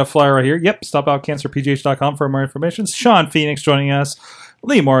right. I got a flyer right here. Yep, StompOutCancerPGH.com for more information. Sean Phoenix joining us.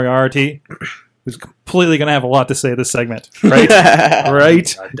 Lee Moriarty, who's completely going to have a lot to say this segment, right?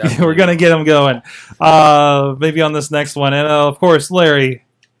 Right? Definitely. We're going to get him going. Maybe on this next one. And, of course, Larry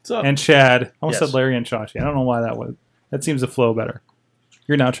What's up? and Chad. I almost Yes. said Larry and Chachi. I don't know why that was. That seems to flow better.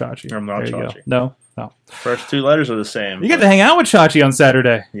 You're now Chachi. I'm not There you go. Chachi. No. First two letters are the same. You get to hang out with Chachi on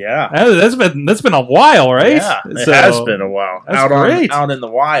Saturday. Yeah. That's been a while, right? Yeah, it So, has been a while. That's Out great. out in the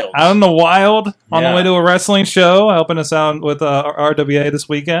wild. out in the wild on the Yeah. way to a wrestling show, helping us out with RWA this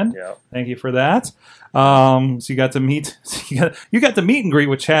weekend. Yeah. Thank you for that. So you got to meet you got to meet and greet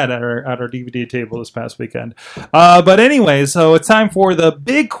with Chad at our DVD table this past weekend. But anyway, so it's time for the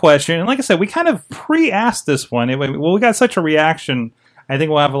big question. And like I said, we kind of pre-asked this one. We got such a reaction. I think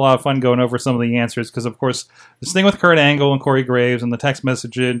we'll have a lot of fun going over some of the answers because, of course, this thing with Kurt Angle and Corey Graves and the text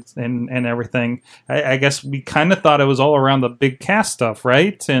messages and everything, I guess we kind of thought it was all around the big cast stuff,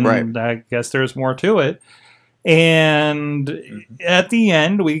 right? And Right. I guess there's more to it. And at the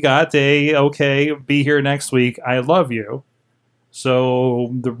end, we got okay, be here next week. I love you.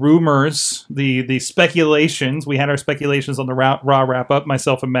 So the rumors, the speculations, we had our speculations on the Raw wrap-up,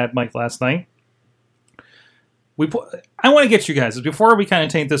 myself and Mad Mike last night. I want to get you guys, before we kind of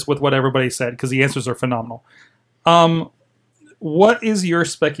taint this with what everybody said, because the answers are phenomenal. What is your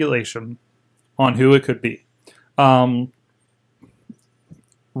speculation on who it could be?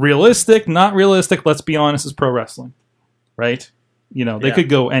 Realistic, not realistic, let's be honest, is pro wrestling, right? You know, they Yeah. could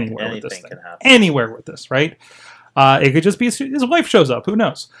go anywhere with this Anything thing. can happen. Anywhere with this, right? It could just be his wife shows up, who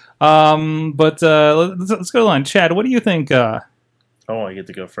knows? But let's go on. Chad, what do you think? Oh, I get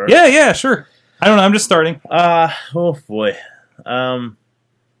to go first. Yeah, sure. I don't know, I'm just starting. Oh boy.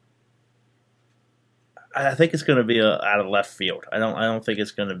 I think it's going to be out of left field. I don't think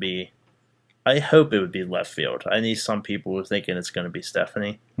it's going to be. I hope it would be left field. I need some people who are thinking it's going to be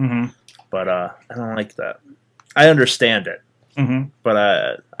Stephanie, Mm-hmm. but I don't like that. I understand it, Mm-hmm. but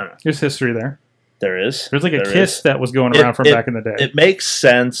I don't know. There's history there. There is. There's like a There kiss is. that was going It- around from it- back in the day. It makes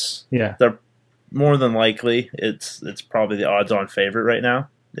sense. Yeah. They're more than likely. It's probably the odds-on favorite right now.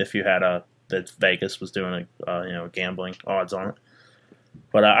 If you had that Vegas was doing a gambling odds on it,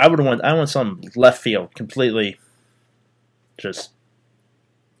 but I want some left field completely. Just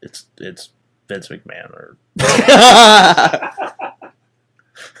it's Vince McMahon or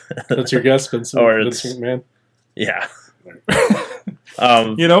That's your guess, Vince Or Vince it's- McMahon. yeah.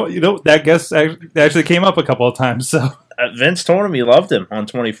 You know that guess actually came up a couple of times. So Vince told him he loved him on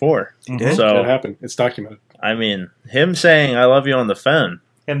 24. did? That So happened. It's documented. I mean, him saying "I love you" on the phone.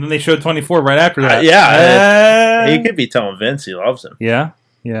 and then they showed 24 right after that. He could be telling Vince he loves him. Yeah.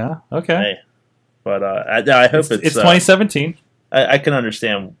 Okay. Hey, but I hope It's 2017. I can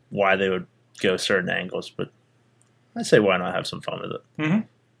understand why they would go certain angles, but I say why not have some fun with it. Mhm.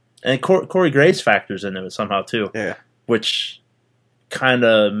 And Corey Graves factors into it somehow too, Yeah. which kind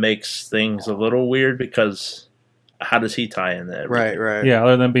of makes things a little weird because how does he tie in there? Right. Yeah,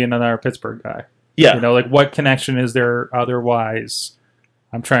 other than being another Pittsburgh guy. Yeah. You know, like what connection is there otherwise?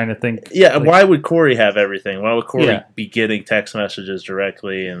 I'm trying to think. Yeah, like, why would Corey have everything? Why would Corey Yeah. be getting text messages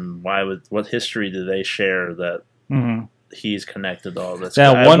directly? And what history do they share that mhm. he's connected to all this?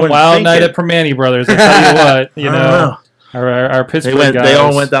 That I one wouldn't wild think night it. at Permane Brothers. I tell you what, you I don't know, our Pittsburgh guys. They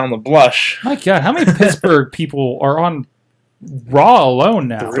all went down the blush. My God, how many Pittsburgh people are on Raw alone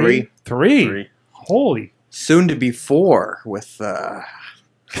now? Three. Three. Holy. Soon to be 4 with.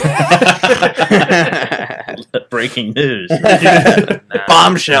 Breaking news.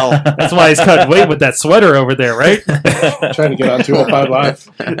 Bombshell. That's why he's cutting weight with that sweater over there, right? Trying to get on 205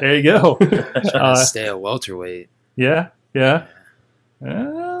 Live. There you go. Trying Uh, to stay at welterweight. Yeah.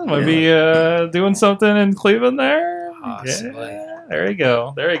 Might be doing something in Cleveland there. Possibly. Yeah, there you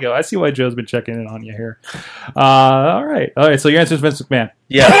go. I see why Joe's been checking in on you here. All right. So your answer is Vince McMahon.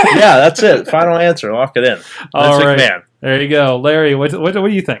 Yeah, that's it. Final answer. Lock it in. Vince All right. McMahon. There you go, Larry. What do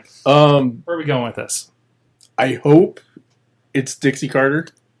you think? Where are we going with this? I hope it's Dixie Carter.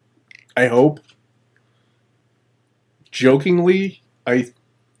 I hope. Jokingly, I'm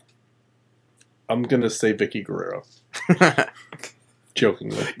gonna say Vicky Guerrero.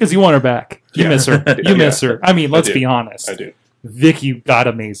 Jokingly, Because you want her back. You Yeah. miss her. You miss her. I mean, let's do. be honest. I do. Vicky got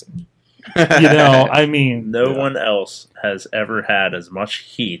amazing. You know, I mean, No one else has ever had as much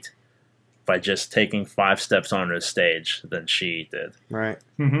heat by just taking 5 steps onto the stage than she did. Right.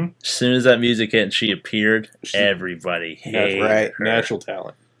 mhm. As soon as that music hit and she appeared, She- everybody hated Right. her. Natural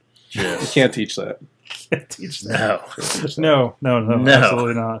talent. You Just, can't teach that. Can't teach that. no. No, No.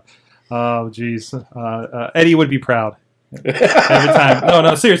 absolutely not. Oh, geez. Eddie would be proud every time.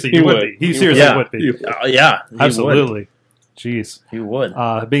 No, seriously, he would be. He seriously Yeah. would be. Yeah, he Absolutely. Jeez. Would. He would.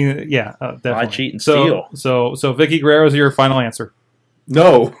 Definitely. Why cheat and steal? So Vicky Guerrero is your final answer.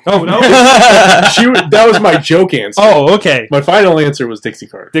 No. Oh no. That was my joke answer. Oh, okay. My final answer was Dixie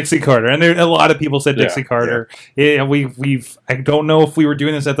Carter. Dixie Carter, and a lot of people said Yeah, Dixie Carter. Yeah, we've. I don't know if we were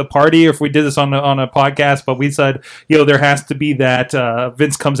doing this at the party or if we did this on a podcast, but we said, there has to be that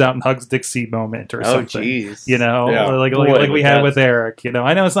Vince comes out and hugs Dixie moment or Oh, something. jeez. Yeah. Like Boy, we had that- with Eric.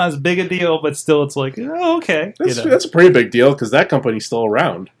 I know it's not as big a deal, but still, it's like, oh, okay. That's a pretty big deal because that company's still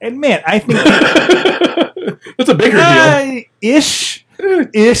around. And man, I think That's a bigger deal. ish.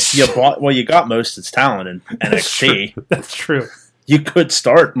 You got most of its talent in NXT. That's true. You could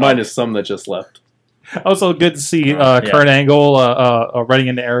start. Minus some that just left. Also, good to see Kurt Angle running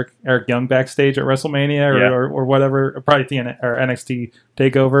into Eric Young backstage at WrestleMania or whatever, probably the NXT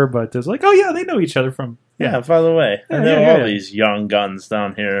takeover. But it's like, oh yeah, they know each other from By the way, I know yeah. all these young guns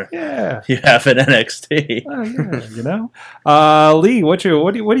down here. yeah. You have in NXT. Lee, what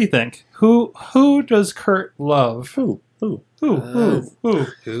do you think? Who does Kurt love? Who? Who?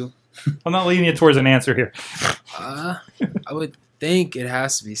 I'm not leading you towards an answer here. I would think it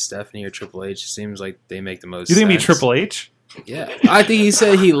has to be Stephanie or Triple H. It seems like they make the most You think it'd be sense. Triple H? Yeah. I think he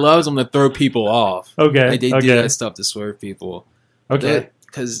said he loves them to throw people off. Okay. Like they do okay. that stuff to swerve people. Okay.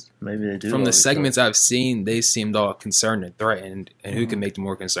 Because Maybe they do. from love the each segments I've seen, they seemed all concerned and threatened. And who can make them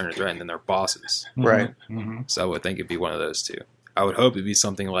more concerned and threatened than their bosses? Right. Mhm. So I would think it'd be one of those two. I would hope it'd be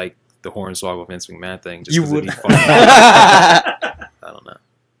something like the Hornswoggle Vince McMahon thing. Just You 'cause it'd would. be funny. I don't know.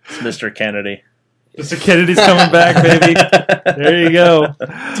 It's Mr. Kennedy. Mr. Kennedy's coming back, baby. There you go.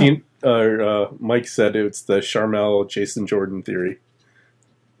 Mike said it's the Charmel Jason Jordan theory.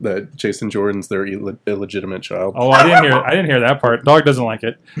 That Jason Jordan's their illegitimate child. Oh, I didn't hear that part. Dog doesn't like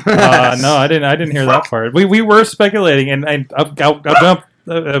it. No, I didn't hear that part. We were speculating, and I'll jump.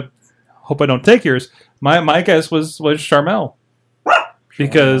 Hope I don't take yours. My guess was Charmel,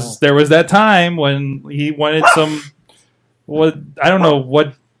 because there was that time when he wanted some. What I don't know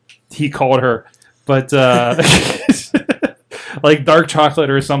what he called her, but like dark chocolate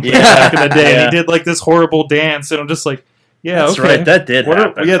or something back in the day. And he did like this horrible dance, and I'm just like, yeah, That's okay. right. That did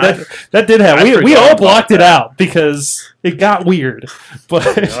happen. That did happen. I We all forgot blocked about it that. out because it got weird. I But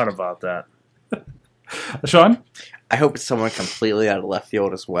forgot about that. Sean, I hope it's someone completely out of left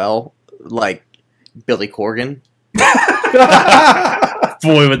field as well, like Billy Corgan.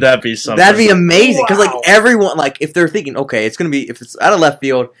 Boy, would that be something. That'd be amazing because like everyone, like if they're thinking, okay, it's gonna be if it's out of left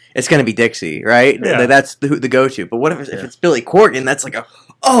field, it's gonna be Dixie, right? Yeah. Like, that's the go-to. But what if it's Billy Corgan? That's like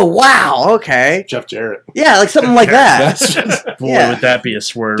oh wow, okay, Jeff Jarrett. yeah, like something like that. That's just Boy, Yeah. would that be a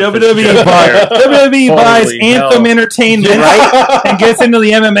swerve. WWE buys Holy Anthem hell. Entertainment Right? and gets into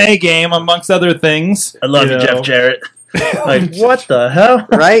the MMA game amongst other things. I love you, know. Jeff Jarrett. Like, what the hell?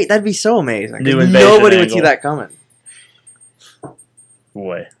 Right? That'd be so amazing. New invasion Nobody would see angle. that coming.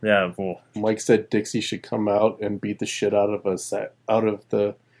 Boy, yeah, boy. Mike said Dixie should come out and beat the shit out of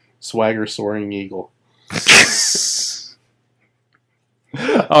the Swagger Soaring Eagle.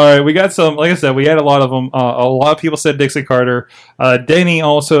 All right, we got some. Like I said, we had a lot of them. A lot of people said Dixie Carter. Danny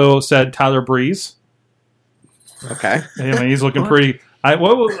also said Tyler Breeze. Okay. I mean, he's looking pretty. What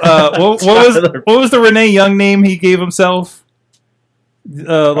was the Renee Young name he gave himself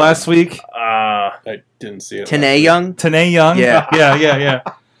last week? I didn't see it. Tanae Young. Tanae Young. Yeah.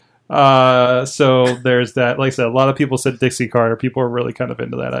 yeah. So there's that. Like I said, a lot of people said Dixie Carter. People are really kind of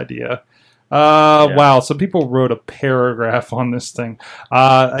into that idea. Wow. Some people wrote a paragraph on this thing.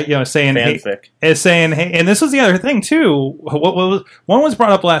 Saying Fanfic. hey, and this was the other thing too. One was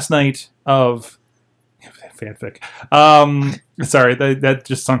brought up last night of fanfic. Sorry, that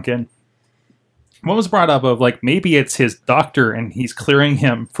just sunk in. What was brought up of like maybe it's his doctor and he's clearing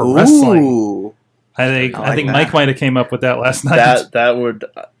him for wrestling. Ooh. I think that. Mike might have came up with that last night. That would,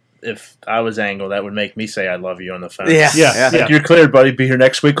 if I was Angle, that would make me say I love you on the phone. Yeah. Yeah. You're cleared, buddy. Be here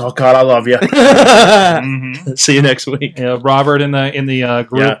next week. Oh God, I love you. Mhm. See you next week. Yeah, Robert in the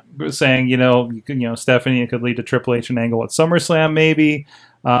group saying, Stephanie could lead to Triple H and Angle at SummerSlam maybe,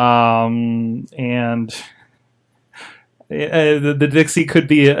 and the Dixie could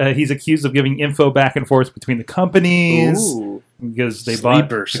be he's accused of giving info back and forth between the companies Ooh. because they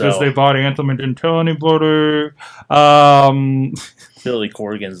Sleeper cell. bought Anthem and didn't tell anybody. Billy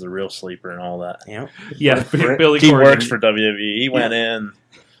Corgan's the real sleeper and all that. Yep. Yeah, Billy He Corgan. works for WWE. He went in.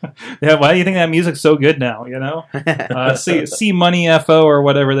 Yeah, why do you think that music's so good now? C Money FO or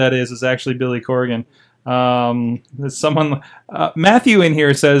whatever that is actually Billy Corgan. Someone Matthew in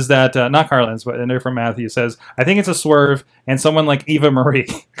here says that not Carlins, but a different Matthew says, I think it's a swerve, and someone like Eva Marie.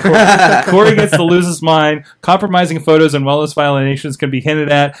 Corey gets to lose his mind. Compromising photos and wellness violations can be hinted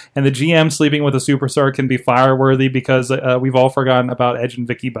at, and the GM sleeping with a superstar can be fire-worthy because we've all forgotten about Edge and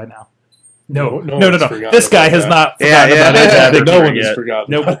Vicky by now. No. This guy has not forgotten about Edge and Vicky. No one has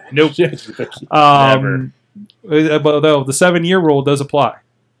forgotten. Nope. Never. Although the 7-year rule does apply.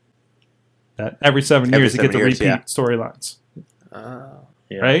 That every 7 years you get to repeat storylines.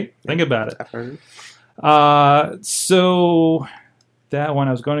 Yeah. Right? Think about it. I've heard it. So that one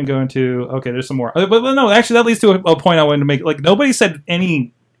I was going to go into. Okay, there's some more. But no, actually, that leads to a point I wanted to make. Like, nobody said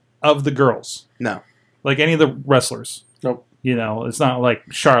any of the girls. No. Like, any of the wrestlers. Nope. You know, it's not like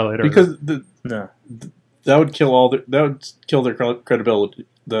Charlotte. Or, Because No. that would kill their credibility.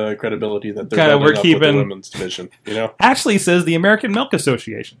 The credibility that they're Kinda, building we're up keeping- with the women's division. You know, Ashley says the American Milk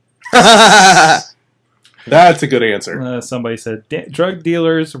Association. that's a good answer. Somebody said drug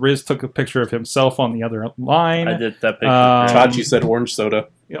dealers. Riz took a picture of himself on the other line. I did that picture. Chachi said orange soda.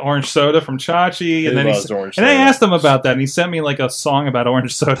 Orange soda from Chachi, and then orange and I soda. asked him about that, and he sent me like a song about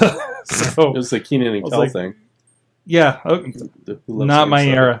orange soda. So It was the Keenan and was Kel like- thing. yeah, Who loves not orange my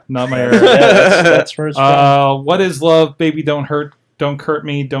soda? era, not my Yeah, era. that's where it's from. What is love, baby? Don't hurt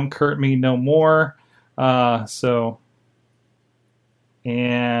me no more.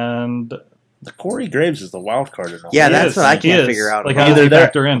 And The Corey Graves is the wild card in all. Yeah, He that's is. what I He can't is. figure out. Like, about how it. does he Either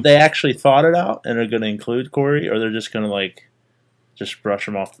factor in? they actually thought it out and are going to include Corey, or they're just going to like just brush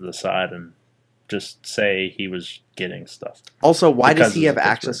him off to the side and just say he was getting stuff. Also, why Because does he of have the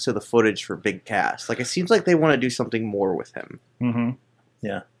access picture. to the footage for Big Cass? Like, it seems like they want to do something more with him. mhm.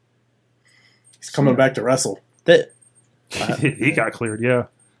 He's coming back to wrestle. That He got cleared. Yeah.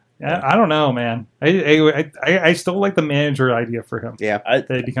 I don't know, man. I still like the manager idea for him. Yeah. I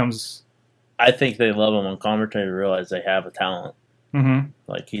That he becomes. I think they love him when commentators realize they have a talent. Mm-hmm.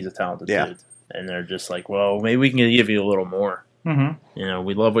 Like he's a talented Yeah. dude, and they're just like, well, maybe we can give you a little more. Mm-hmm. You know,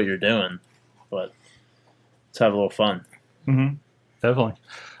 we love what you're doing, but let's have a little fun. Mm-hmm. Definitely.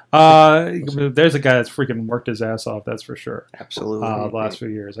 There's a guy that's freaking worked his ass off. That's for sure. Absolutely. The last few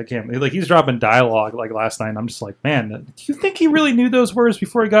years, I can't like he's dropping dialogue like last night. And I'm just like, man, do you think he really knew those words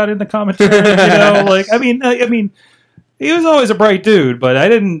before he got into commentary? You know, like I mean, he was always a bright dude, but I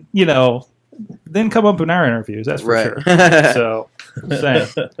didn't, didn't come up in our interviews. That's for Right. sure. So, I'm saying.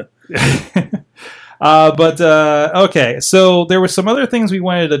 Okay, so there were some other things we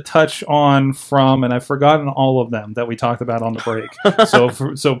wanted to touch on and I've forgotten all of them that we talked about on the break.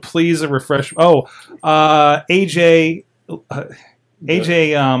 So please refresh. AJ, the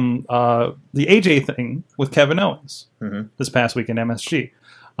AJ thing with Kevin Owens Mhm. this past week in MSG.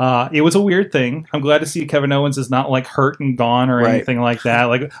 It was a weird thing. I'm glad to see Kevin Owens is not like hurt and gone or Right. anything like that.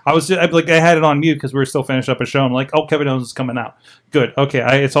 Like I had it on mute because we were still finishing up a show. I'm like, oh, Kevin Owens is coming out. Good.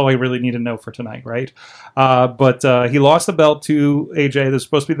 Okay, it's all I really need to know for tonight, right? But he lost the belt to AJ. There's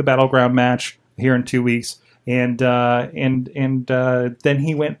supposed to be the Battleground match here in 2 weeks, and then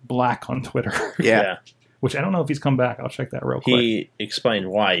he went black on Twitter, yeah. which I don't know if he's come back. I'll check that real quick. He explained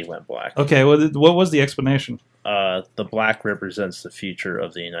why he went black. Okay, well, what was the explanation? The black represents the future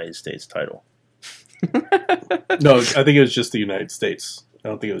of the United States title. No, I think it was just the United States. I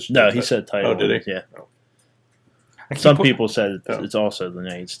don't think it was. No, he said title. Oh, did he? Yeah. I keep Some pu- people said Oh. it's also the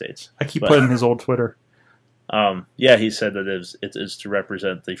United States. I keep but- putting his old Twitter. Yeah, he said that it is to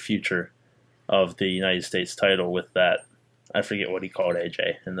represent the future of the United States title with that. I forget what he called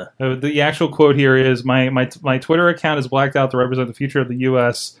AJ in the. The actual quote here is my Twitter account is blacked out to represent the future of the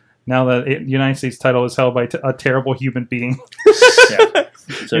U.S. Now that the United States title is held by a terrible human being. Yeah.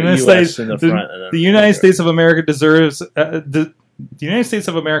 So United US States- in the front. And then The United States of America deserves the United States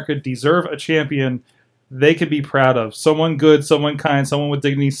of America deserve a champion they could be proud of. Someone good, someone kind, someone with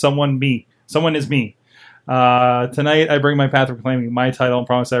dignity, someone me. Someone is me. Tonight I bring my path of reclaiming my title and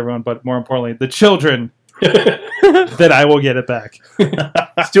promise everyone, but more importantly, the children that I will get it back.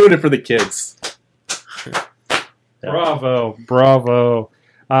 He's doing it for the kids. Bravo.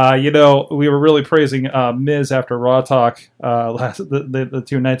 We were really praising Miz after Raw Talk the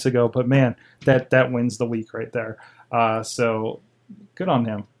 2 nights ago, but man, that wins the week right there. So good on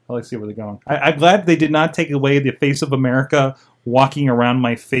him. I like to see where they're going. I'm glad they did not take away the face of America walking around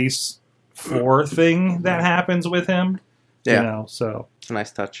my face thing that happens with him. Yeah. So It's a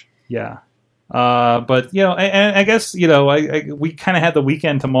nice touch. yeah. But and I guess we kind of had the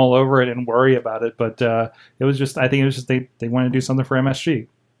weekend to mull over it and worry about it, but it was just I think it was just they want to do something for MSG.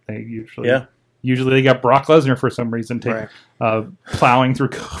 They usually Usually they got Brock Lesnar for some reason plowing through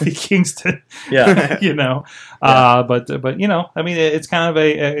Kofi Kingston. Yeah. You know, but you know, I mean, it's kind of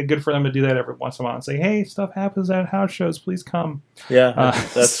a good for them to do that every once in a while and say, hey, stuff happens at house shows, please come. Yeah,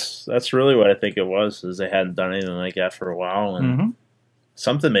 that's really what I think it was. Is they hadn't done anything like that for a while, and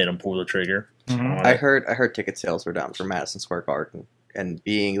something made them pull the trigger. Mhm. I heard ticket sales were down for Madison Square Garden, and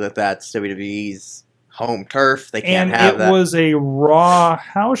being that that's WWE's home turf, they can't have that. And it was a Raw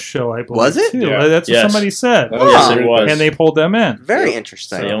house show, I believe. Was it? Too. Yeah. That's what Yes. somebody said. Oh, Yes, it was. And they pulled them in. Very The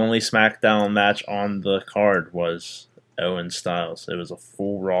interesting. only SmackDown match on the card was Owen Styles. It was a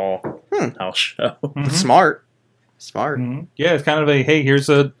full Raw house show. Mhm. Smart. Mhm. Yeah, it's kind of a hey, here's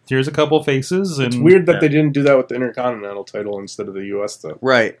a couple faces, and It's weird that Yeah. they didn't do that with the Intercontinental title instead of the U.S. though.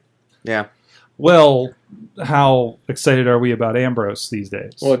 Right. Yeah. well, how excited are we about Ambrose these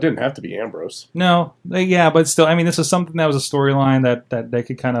days? Well, it didn't have to be Ambrose. No, yeah, but still, I mean, this is something that was a storyline that they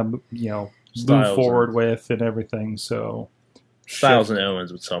could kind of move Styles forward and- with and everything. So Styles and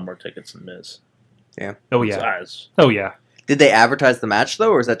Owens would sell more tickets than Miz. oh yeah, Styles. oh yeah. Did they advertise the match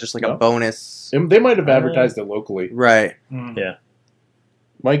though, or is that just like a No. bonus? They might have advertised it locally. Right. Mm. Yeah.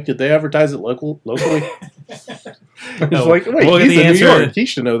 Mike, did they advertise it locally? It's No, like, wait, we'll get he's the in answer. New York. He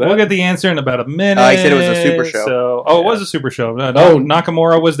should know that. We'll get the answer in about a minute. He said it was a super show. So, it was a super show.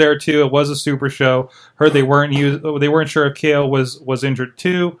 Nakamura was there too. It was a super show. Heard they weren't sure if Kale was injured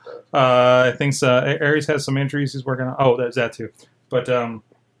too. I think Aries has some injuries he's working on. Oh, there's that too. But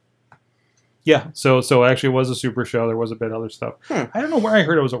yeah. So actually, it was a super show. There was a bit of other stuff. I don't know where I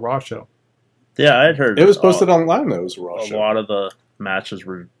heard it was a Raw show. Yeah, I had heard It was posted online that it was a Raw a show. lot of the matches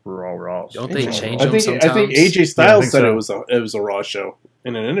were all Raw. Don't they change I them think sometimes? AJ Yeah, I Styles think said so. it was a Raw show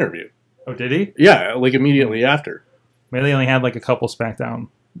in an interview. Oh, did he? Yeah, like immediately after. Maybe they only had like a couple SmackDown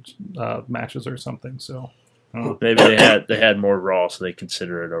matches or something. So Maybe they had more Raw, so they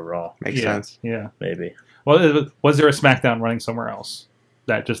consider it a Raw. Makes yeah, sense. yeah. Maybe. Well, was there a SmackDown running somewhere else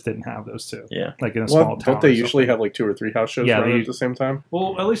that just didn't have those two? Yeah. Like in a small Well, town. don't they or usually something? have like 2 or 3 house shows Yeah, running they- at the same time?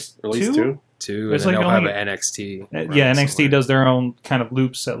 Well, at least Or at least 2? Two, It's and then like they'll only- have an NXT. Yeah, NXT does their own kind of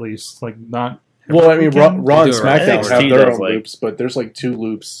loops at least. Like not. Well, I mean, Raw, weekend. Raw and They do it right. SmackDown have NXT their does, own like- loops, but there's like 2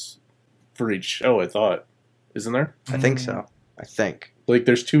 loops for each show, I thought. Isn't there? I think so. I think. Like,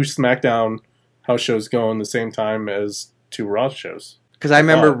 there's 2 SmackDown house shows going the same time as 2 Raw shows. Because I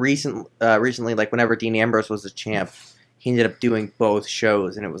remember Oh. recently, like whenever Dean Ambrose was the champ, he ended up doing both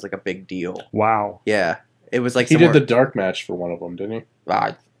shows, and it was like a big deal. Wow. Yeah, it was like He somewhere, did the dark match for one of them, didn't he?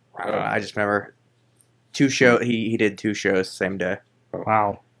 I don't know. I just remember 2 show. He did 2 shows the same day.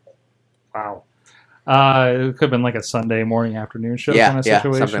 Wow. Wow. It could have been like a Sunday morning, afternoon show Yeah, kind of yeah,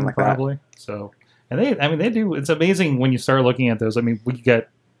 situation, something like that. probably. So, and they do. It's amazing when you start looking at those. I mean, we get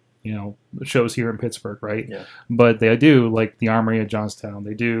shows here in Pittsburgh, right? Yeah. But they do like the Armory at Johnstown.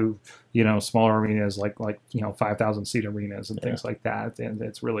 They do smaller arenas like 5,000 seat arenas and things like that, and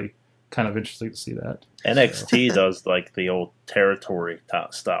it's really kind of interesting to see that. NXT does like the old territory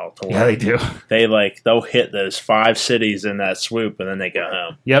style tour. Yeah, they do. They'll hit those 5 cities in that swoop, and then they go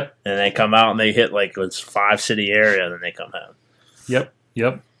home. Yep. And they come out and they hit like this 5-city area, and then they come home.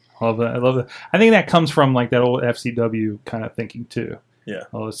 Yep. Love that. I love that. I think that comes from like that old FCW kind of thinking too. Yeah.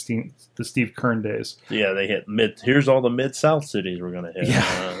 Oh, the Steve Kern days. Yeah, they hit here's all the Mid-South cities we're going to hit.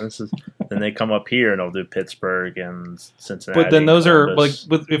 Yeah. Then they come up here and they'll do Pittsburgh and Cincinnati. But then those are Columbus.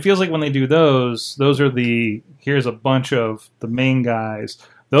 like, it feels like when they do those are here's a bunch of the main guys.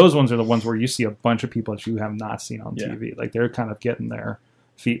 Those ones are the ones where you see a bunch of people that you have not seen on Yeah. TV. Like they're kind of getting their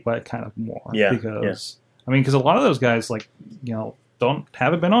feet wet kind of more. Yeah, Because because a lot of those guys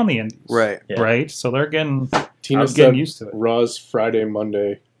haven't been on the indies. Right. Yeah. Right. So they're getting Tina getting said used to it. Raw's Friday,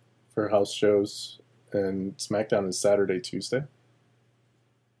 Monday for house shows, and SmackDown is Saturday, Tuesday.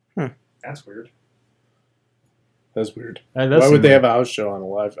 That's weird. That's weird. That does Why seem would they weird. have a house show on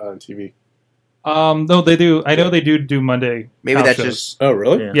TV? No, they do. I know they do Monday. Maybe house that's shows. just Oh,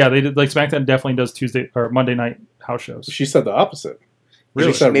 really? Yeah. Yeah, they did. Like SmackDown definitely does Tuesday or Monday night house shows. She said the opposite.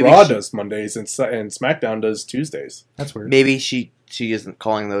 Really? She said Maybe Raw she- does Mondays and SmackDown does Tuesdays. That's weird. maybe she isn't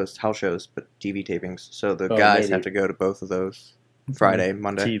calling those house shows but TV tapings. So the Oh, guys maybe. have to go to both of those Friday,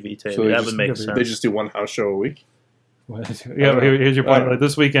 Monday. TV tape. So they that just- would make they sense. They just do one house show a week. Yeah, here's your point. Like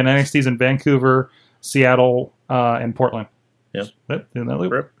this weekend, NXT's in Vancouver, Seattle, and Portland. Yep. In that loop.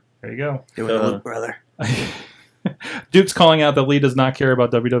 Rip. There you go. Doing the loop, brother. Duke's calling out that Lee does not care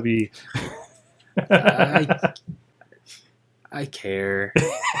about WWE. I care.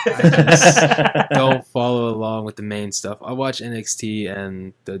 I just don't follow along with the main stuff. I watch NXT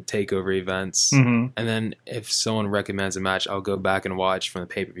and the takeover events, hmm and then if someone recommends a match, I'll go back and watch from the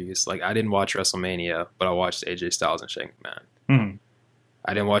pay-per-views. Like I didn't watch WrestleMania, but I watched AJ Styles and Shane McMahon. hmm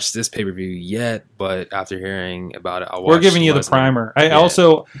I didn't watch this pay per view yet, but after hearing about it, I'll watch. We're giving you the Lesnar. primer. I Yeah.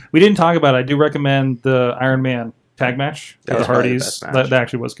 also we didn't talk about it. I do recommend the Iron Man tag match That with the was probably the Hardys. best match. That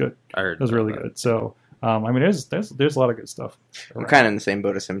actually was good. I heard It was really good. So I mean, there's a lot of good stuff. I'm kind of in the same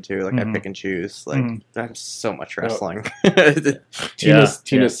boat as him too. Like Mhm. I pick and choose. Like Mhm. that's so much wrestling. Tina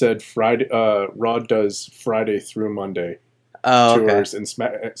Yeah. said Friday. Raw does Friday through Monday Oh, okay. tours, and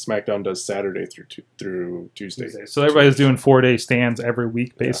SmackDown does Saturday through Tuesday. So everybody's doing 4-day stands every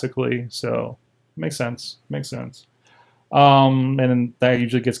week, basically. So makes sense. And then that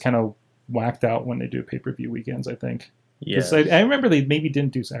usually gets kind of whacked out when they do pay-per-view weekends, I think. Yeah. 'Cause I remember they maybe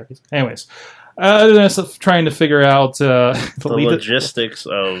didn't do Saturdays. Anyways, that's trying to figure out The Lee, logistics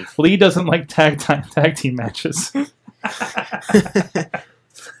of Lee doesn't like tag team matches.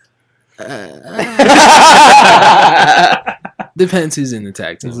 Depends who's in the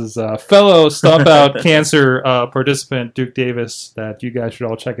tag This team. is a fellow Stomp Out Cancer participant, Duke Davis, that you guys should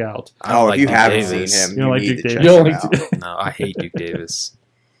all check out. I don't Oh, if you Duke haven't Davis. seen him, You don't like need Duke to Davis? check You don't him like out. No, I hate Duke Davis.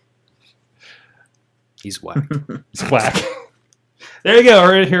 He's whack. It's whack. There you go.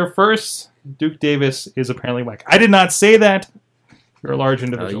 Right here first. Duke Davis is apparently whack. I did not say that. You're a large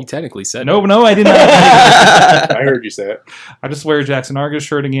individual. You technically said No, it. no, I did not. I heard you say it. I just wear a Jackson Argus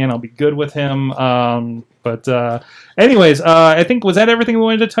shirt again. I'll be good with him. Anyways, I think was that everything we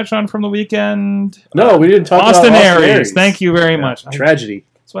wanted to touch on from the weekend? No, we didn't talk Austin about Aries. Thank you very much. Tragedy.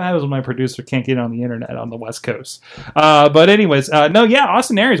 That's what happens when my producer can't get on the internet on the West Coast. But anyways,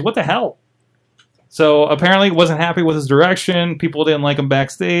 Austin Aries. What the hell? So apparently wasn't happy with his direction. People didn't like him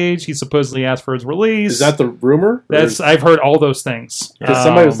backstage. He supposedly asked for his release. Is that the rumor? I've heard all those things. Because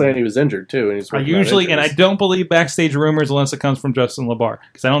somebody was saying he was injured too, and he's I working on usually, and I injuries. don't believe backstage rumors unless it comes from Justin LeBar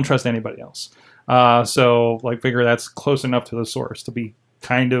because I don't trust anybody else. So figure that's close enough to the source to be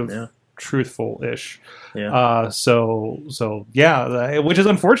kind of truthful-ish. yeah. Which is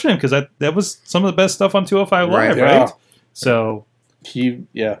unfortunate because that was some of the best stuff on 205 Live, Right. right? So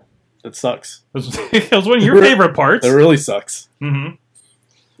That sucks. it was one of your favorite parts. That really sucks. Mm-hmm.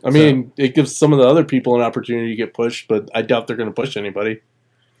 I mean, it gives some of the other people an opportunity to get pushed, but I doubt they're going to push anybody.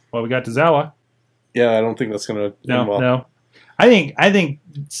 Well, we got Tozawa. Yeah, I don't think that's going to end well. No. I think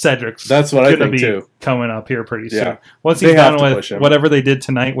Cedric's That's what I gonna think, be too. coming up here pretty soon. Yeah. Once They he's have done to with push him. whatever they did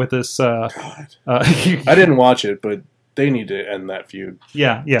tonight with this, God. I I didn't watch it, but they need to end that feud.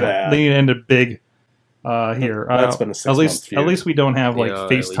 yeah, Bad. they need to end it big here. That's been a 6 month feud. at least we don't have like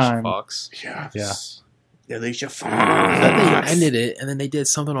Alicia FaceTime. Fox. Yeah. Alicia Fox. They ended it, and then they did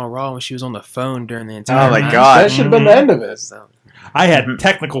something all wrong when she was on the phone during the entire. Oh my match. God. That should have been the end of it. So, I had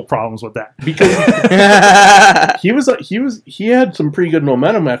technical problems with that. Because he had some pretty good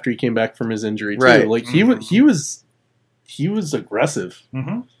momentum after he came back from his injury too. Right. Like he was aggressive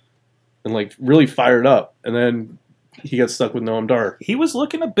Mm-hmm. and really fired up, and then he got stuck with Noam Dar. He was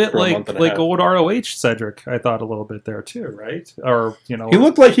looking a bit For a like month and a half. old ROH Cedric. I thought a little bit there too, right? Or He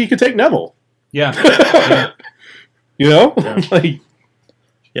looked like he could take Neville. yeah. You know, Yeah. like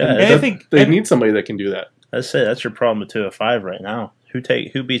Yeah, And I think they need somebody that can do that. that's it. That's your problem with 205 right now. Who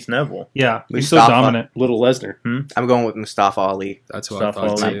beats Neville? Yeah, he's so Mustafa. dominant. Little Lesnar. I'm going with Mustafa Ali. that's what Stuff I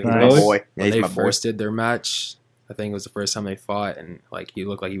thought all too. Nice. My boy. Yeah, When he's they my boy. first did their match, I think it was the first time they fought, and he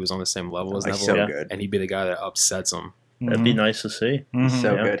looked like he was on the same level as He's Neville, so Yeah. good. and he'd be the guy that upsets him. That'd be nice to see. Mhm. He's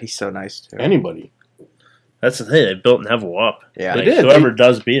so Yeah. good. He's so nice too. Anybody. That's the thing. They built Neville up. Yeah. They did. Whoever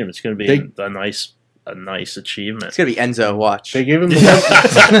does beat him, it's going to be They- a nice achievement. It's gonna be Enzo. Watch. They gave him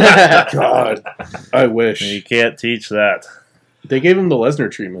the God. I wish You can't teach that. they gave him the Lesnar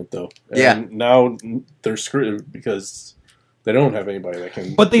treatment though. And Yeah. now they're screwed because they don't have anybody that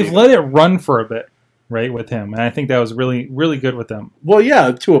can. But they've beat let him. it run for a bit, right, with him, and I think that was really, really good with them. Well,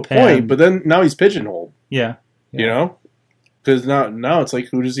 yeah, to a point, And- but then now he's pigeonholed. Yeah, You know, because now it's like,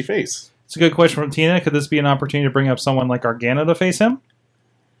 who does he face? it's a good question from Tina. Could this be an opportunity to bring up someone like Gargano to face him?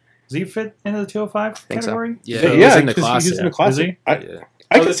 Does he fit into the 205 Think so. category? Yeah, he was in the because class. he's in the Yeah. classic. Is I Yeah.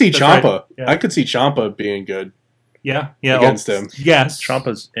 I Oh, could see that's right. Ciampa. Yeah. I could see Ciampa being good Yeah. against him. Yes.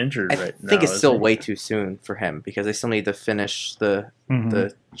 Champa's injured I right now. think it's still isn't he? way too soon for him because they still need to finish the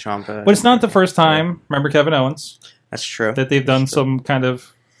Mhm. Ciampa. But it's not the first time. Remember Kevin Owens That's true. that they've done some kind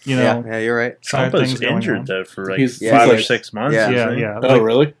of yeah, you're right. side Champa's things going on. injured though for like He's 5 or like- 6 months. Yeah. Yeah, isn't he? yeah. Oh,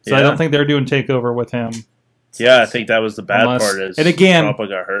 really? So I Yeah. don't think they're doing takeover with him. Yeah, I think that was the bad Unless- part. Is and again, Ciampa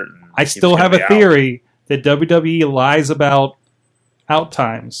got hurt. And I he was still gonna have be a out. theory that WWE lies about out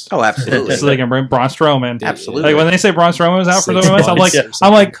times. Oh, absolutely. So they can bring Braun Strowman. Absolutely. Like when they say Braun Strowman was out for the 6 months, months or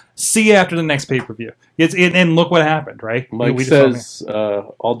I'm like, something. see you after the next pay per view. And look what happened, right? Mike We just told me. says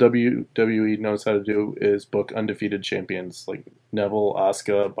all WWE knows how to do is book undefeated champions like Neville,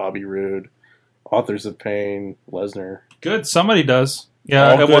 Asuka, Bobby Roode, Authors of Pain, Lesnar. Good, somebody does.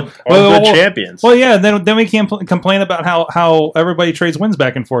 Yeah, all good, well, champions. Well, yeah. Then we can't complain about how everybody trades wins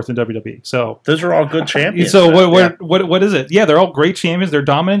back and forth in WWE. So those are all good champions. So what is it? Yeah, they're all great champions. They're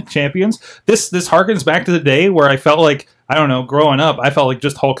dominant champions. This harkens back to the day where I felt like, I don't know, growing up, I felt like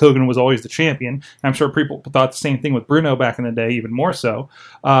just Hulk Hogan was always the champion. I'm sure people thought the same thing with Bruno back in the day, even more so.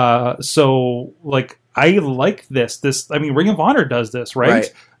 So like, I like this. I mean, Ring of Honor does this,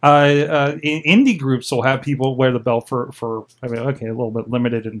 right? Indie groups will have people wear the belt for. I mean, okay, a little bit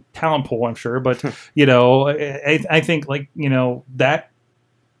limited in talent pool, I'm sure, but you know, I think like, you know, that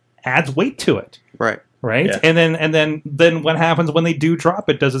adds weight to it, Right. yeah. And then what happens when they do drop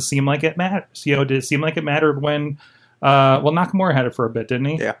it? Does it seem like it matters? You know, did it seem like it mattered when? Well, Nakamura had it for a bit, didn't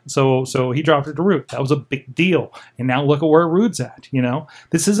he? Yeah. So he dropped it to Rude. That was a big deal, and now look at where Rude's at. You know,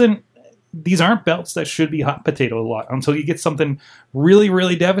 these aren't belts that should be hot potato a lot until you get something really,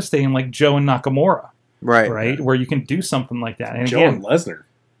 really devastating like Joe and Nakamura, right? Where you can do something like that. And Joe and Lesnar.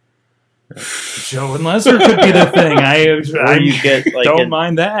 Joe and Lesnar could be the thing. I you get, like, don't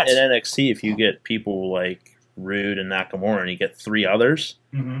mind that. In NXT, if you get people like Rude and Nakamura and you get 3 others,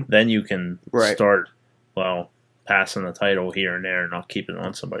 then you can start, passing the title here and there and not keeping it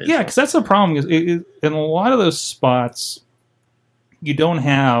on somebody. Yeah, because that's the problem. Is in a lot of those spots, you don't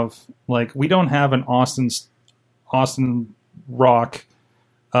have, like, we don't have an Austin Rock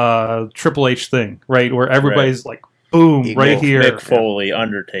Triple H thing, right? Where everybody's like, boom, right here. Mick Foley,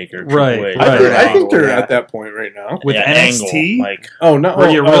 Undertaker, Right. I think they're at that point right now. With NXT? No. Were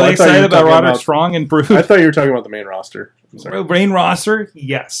you really excited about Roderick Strong and Brood? I thought you were talking about the main roster. Main roster?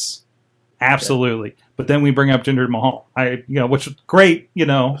 Yes. Absolutely. Yeah. But then we bring up Jinder Mahal. Which is great,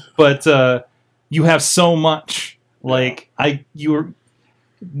 but you have so much. Like, you were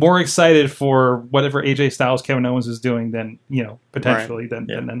more excited for whatever AJ Styles, Kevin Owens is doing than, potentially than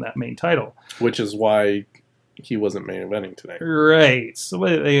that main title. Which is why he wasn't main eventing today. Right. So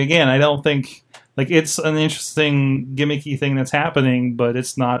again, I don't think, like, it's an interesting gimmicky thing that's happening, but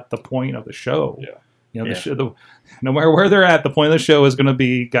it's not the point of the show. Yeah. No matter where they're at, the point of the show is going to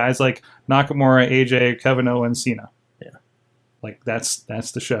be guys like Nakamura, AJ, Kevin Owens, Cena. Yeah. Like, that's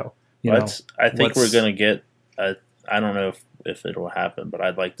the show. I think we're going to get I don't know if it'll happen, but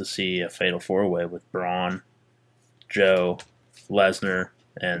I'd like to see a Fatal 4-Way with Braun, Joe, Lesnar,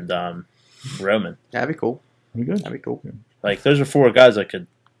 and Roman. That'd be cool. That'd be cool. Like, those are 4 guys I could,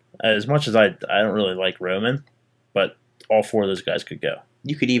 as much as I don't really like Roman, but all 4 of those guys could go.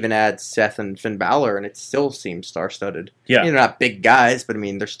 You could even add Seth and Finn Balor, and it still seems star-studded. Yeah. They're not big guys, but, I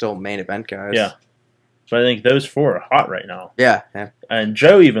mean, they're still main event guys. Yeah. But I think those 4 are hot right now. Yeah. And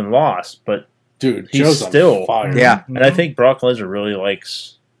Joe even lost, but dude, he's Joe's still on fire. Yeah. And I think Brock Lesnar really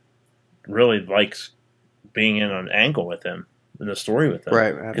likes being in an angle with him, in the story with him.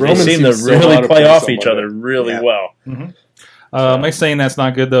 Right. And they seem to really play off each other really well. Mm-hmm. Am I saying that's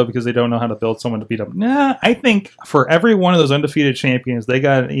not good, though, because they don't know how to build someone to beat them? Nah, I think for every one of those undefeated champions, they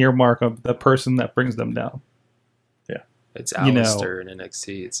got an earmark of the person that brings them down. Yeah. It's Alistair in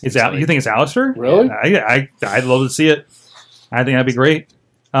NXT. You think it's Alistair? Really? I'd love to see it. I think that'd be great.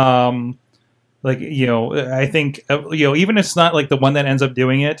 I think, even if it's not like the one that ends up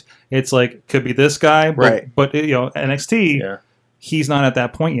doing it, it's like, could be this guy, but, right. But NXT, he's not at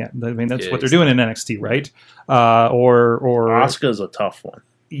that point yet. I mean, that's what they're doing in NXT, right? Or Asuka's a tough one.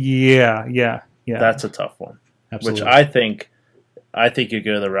 Yeah. That's a tough one. Absolutely. Which I think you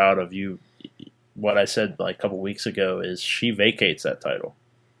go the route of what I said like a couple weeks ago is she vacates that title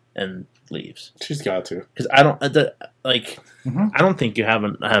and leaves. She's got to. Because I don't think you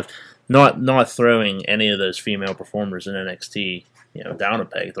have not throwing any of those female performers in NXT, down a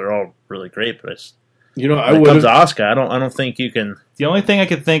peg. They're all really great, but when it comes to Asuka, I don't think you can. The only thing I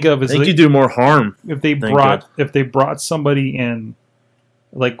could think of is you do more harm if they brought somebody in,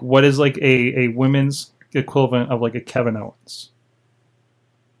 like, what is like a women's equivalent of like a Kevin Owens.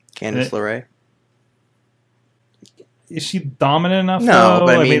 Candice LeRae. Is she dominant enough? No, though?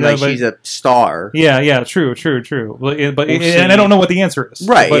 but I mean, she's a star. Yeah, true. But and I don't know what the answer is.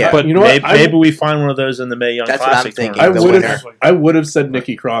 Right, But you know what? Maybe we find one of those in the Mae Young That's what I'm Classic thinking. tournament. I would have said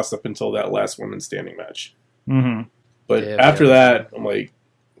Nikki Cross up until that last women's standing match. Mm-hmm. But after that, I'm like,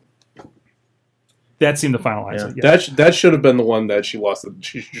 that seemed to finalize it. Yeah. That should have been the one that she lost.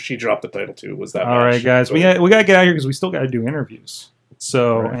 She dropped the title to. Was that? All match. Right, guys, we got to get out of here because we still got to do interviews.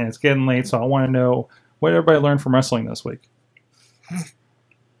 So and it's getting late. So I want to know what everybody learned from wrestling this week.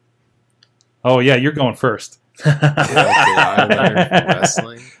 Oh yeah, you're going first. I learned from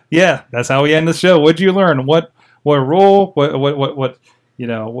wrestling. Yeah, that's how we end the show. What'd you learn? What rule? What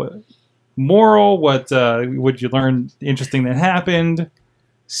moral? What would you learn interesting that happened?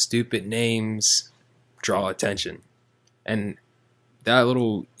 Stupid names draw attention, and that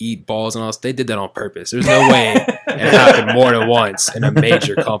little eat balls and all, they did that on purpose. There's no way it happened more than once in a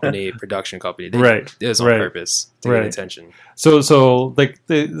major production company. Right. It was on purpose to get attention. So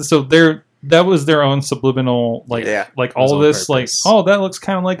that was their own subliminal, like all of this, purpose. like, oh, that looks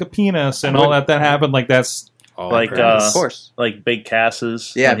kind of like a penis and all that happened. Like that's All Like, on purpose. Of course. Like Big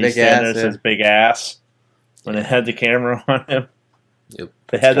Cass's. Yeah, when he's Big standing Ass, there, it says Big Ass. When they had the camera on him. Yep.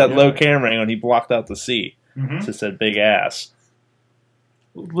 They had that low camera angle and he blocked out the C. Mhm. So it said Big Ass.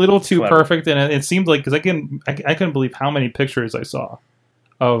 little too Clever. perfect, and it seemed like because I couldn't believe how many pictures I saw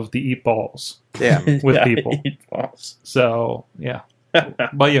of the eat balls. Yeah. With Yeah, people. he falls. So yeah,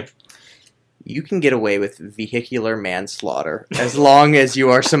 but yeah, You can get away with vehicular manslaughter as long as you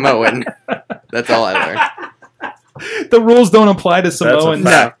are Samoan. That's all I learned. the rules don't apply to Samoans.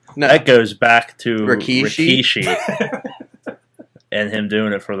 fact. No. That goes back to Rikishi? Rikishi and him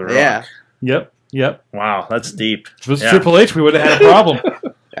doing it for the Rock. Yeah, Yep. Wow, that's deep. If it was Yeah. Triple H, we would have had a problem.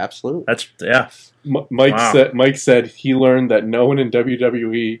 absolutely. That's Mike Wow. Mike said he learned that no one in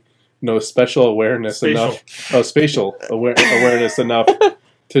WWE knows spatial awareness enough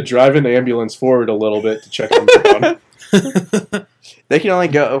to drive an ambulance forward a little bit to check them down. They can only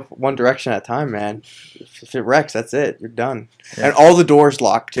go one direction at a time, man. If it wrecks, that's it. You're done. And all the doors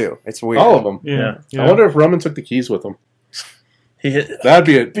lock, too. It's weird. All of them. Yeah. I wonder if Roman took the keys with him. he hit That'd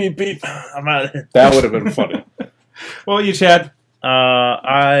be it. beep beep. I'm out of here. That would have been funny. Well, you Chad.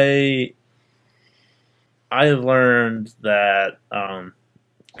 I learned that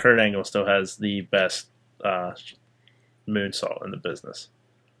Kurt Angle still has the best moonsault in the business.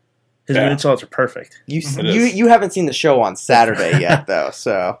 His Yeah. moonsaults are perfect. You, It you, is. you haven't seen the show on Saturday yet, though,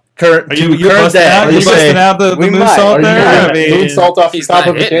 so. Current, Are you current busting day. out? I You would busting say out the we might. moonsault Are you there? gonna I mean, Moonsault off the He's top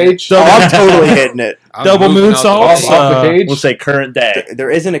not of the hitting it. cage. Oh, I'm totally hitting it. I'm double moving out the moonsault. way. Off the cage. we'll say current day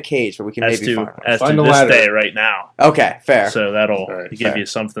There isn't a cage, but we can as maybe to find one. as Find to the this ladder. day right now. Okay, fair. So that'll All right, give fair. you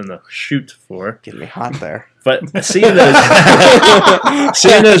something to shoot for. Getting me hot there. But seeing those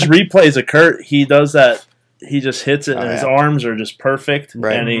replays of Kurt, he does that. He just hits it, Oh, and his yeah. arms are just perfect,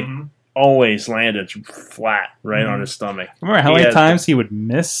 Right. and he Mhm. always landed flat right on his stomach. Remember how He many had- times he would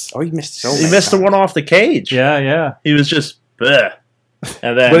miss? Oh, you missed so He many missed the times. one off the cage. Yeah. He was just, bleh.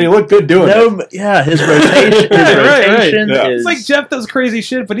 And then But he looked good doing it. his rotation, Right. Yeah. is It's like Jeff does crazy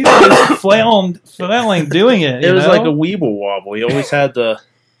shit, but he's just flailing doing it. it you was know? like a weeble wobble. He always had the,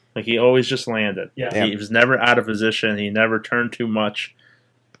 like he always just landed. Yeah. He was never out of position. He never turned too much.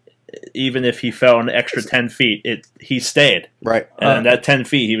 Even if he fell an extra 10 feet, he stayed. Right. And that 10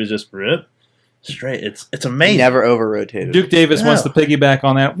 feet, he was just straight. It's He amazing. never over-rotated. Duke Davis wants to No. piggyback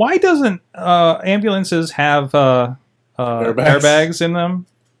on that. Why doesn't ambulances have airbags in them?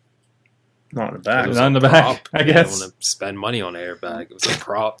 Not in the It back. was Not in a the back, prop. I They guess. didn't want to spend money on an airbag. It was a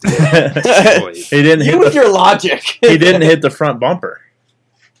prop. he Destroyed. didn't You hit with the, your logic. he didn't hit the front bumper.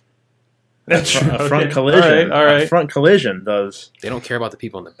 That's A front okay. collision. All right. A front collision does. They don't care about the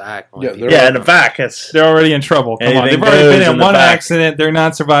people in the back. Only Yeah, people- they're- Yeah, in the back. It's They're already in trouble. Come on. Anything They've already been goes in in the one back. accident. They're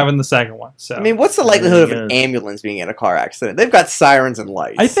not surviving the second one. So I mean, what's the likelihood of an Yeah. ambulance being in a car accident? They've got sirens and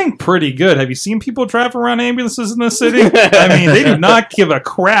lights. I think pretty good. Have you seen people drive around ambulances in the city? I mean, they do not give a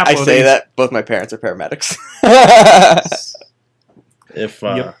crap. I what say they- that both my parents are paramedics.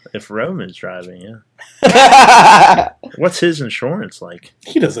 if Roman's driving, yeah. What's his insurance like?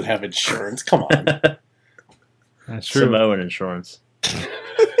 He doesn't have insurance. Come on. That's true. Samoan insurance.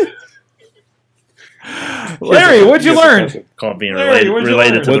 Larry, what'd you Yes, learn? it doesn't. Called being Larry, what'd you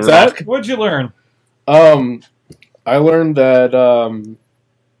related learn? to What's the that? Rock. What'd you learn? I learned that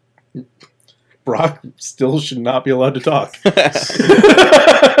Brock still should not be allowed to talk.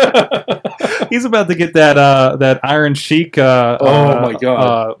 He's about to get that Iron Sheik. Oh, my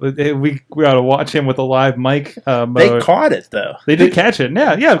God. We got to watch him with a live mic They mode. caught it though. They did catch it.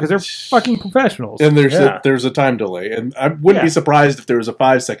 Yeah, because they're fucking professionals. And Yeah. there's a time delay, and I wouldn't Yeah. be surprised if there was a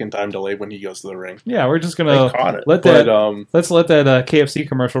 5-second time delay when he goes to the ring. Yeah, we're just They gonna caught it. let But that. Let's let that KFC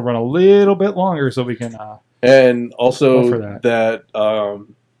commercial run a little bit longer so we can. and Go also for that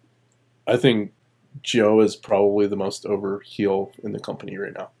I think Joe is probably the most over heel in the company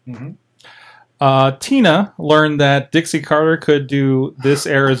right now. Tina learned that Dixie Carter could do this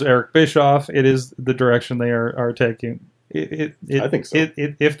era's Eric Bischoff. It is the direction they are taking. I think so.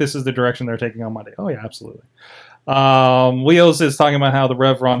 If this is the direction they're taking on Monday. Oh, yeah, absolutely. Wheels is talking about how the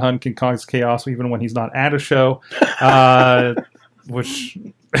Rev Ron Hunt can cause chaos even when he's not at a show, which...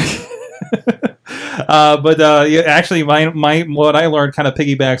 yeah, actually, my what I learned kind of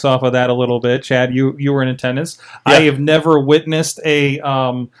piggybacks off of that a little bit. Chad, you were in attendance. Yeah. I have never witnessed a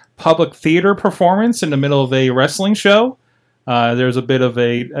public theater performance in the middle of a wrestling show. There's a bit of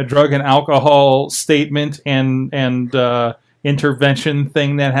a drug and alcohol statement and intervention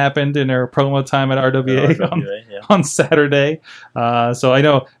thing that happened in their promo time at RWA, on Saturday. So I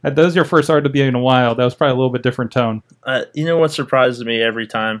know that was your first RWA in a while. That was probably a little bit different tone. You know what surprises me every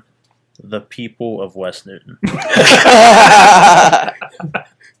time? The people of West Newton. I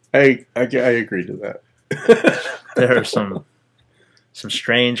agree to that. There are some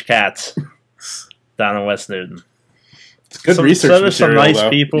strange cats down in West Newton. It's good research. So there's some material, nice though,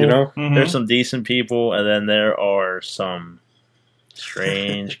 people. you know? Mm-hmm. There's some decent people, and then there are some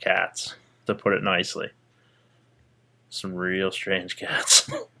strange cats, to put it nicely. Some real strange cats.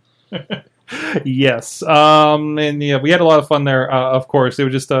 Yes. And yeah, we had a lot of fun there, of course. It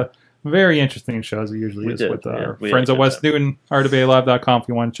was just a very interesting show, as it usually is, with our friends at West Newton, RWALive.com, if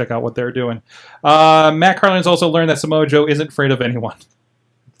you want to check out what they're doing. Matt Carlin's also learned that Samoa Joe isn't afraid of anyone.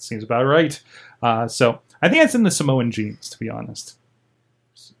 Seems about right. So I think it's in the Samoan genes, to be honest.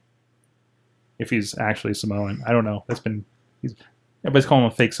 If he's actually Samoan, I don't know. Everybody's calling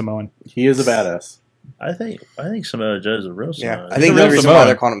him a fake Samoan. He is a badass. I think Samoa Joe's a real Samoan. Yeah, I think the reason why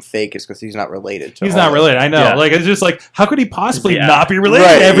they're calling him fake is because he's not related to He's not related, I know. Yeah. Like, it's just like, how could he possibly Yeah. not be related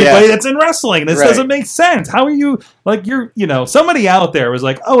Right, to everybody yeah. that's in wrestling? This Right. doesn't make sense. How are you, like, somebody out there was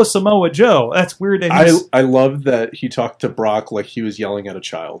like, oh, Samoa Joe. That's weird. That he's... I love that he talked to Brock like he was yelling at a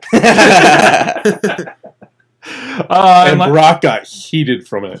child. And Brock got heated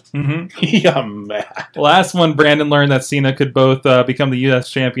from it. Mhm. He got mad. Last one, Brandon learned that Cena could both become the U.S.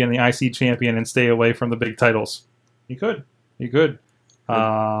 champion, the IC champion, and stay away from the big titles. He could. Duke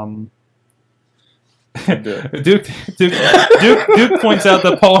points out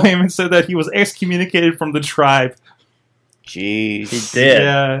that Paul Heyman said that he was excommunicated from the tribe. Jeez. He did.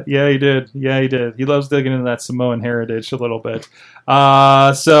 Yeah, he did. He loves digging into that Samoan heritage a little bit.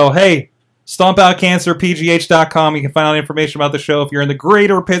 So, hey, StompOutCancerPGH.com. You can find out information about the show if you're in the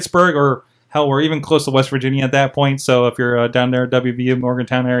greater Pittsburgh, or hell, we're even close to West Virginia at that point. So if you're down there, WVU,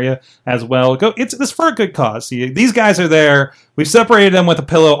 Morgantown area as well, go. It's for a good cause. See, these guys are there. We've separated them with a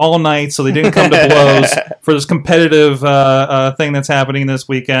pillow all night, so they didn't come to blows for this competitive thing that's happening this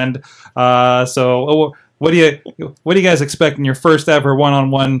weekend. So what do you guys expect in your first ever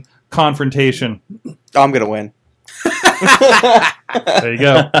one-on-one confrontation? I'm gonna win. There you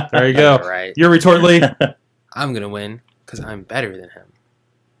go. Right. Your retort, Lee? I'm going to win because I'm better than him.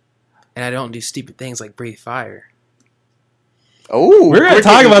 And I don't do stupid things like breathe fire. Oh, We're going to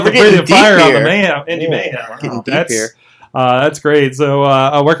talk about the breathing fire on the Mayhem. Indie Mayhem. Getting deep here. That's great.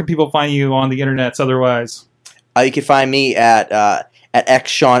 So where can people find you on the internets otherwise? You can find me at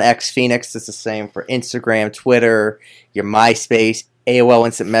XSeanXPhoenix. It's the same for Instagram, Twitter, your MySpace, AOL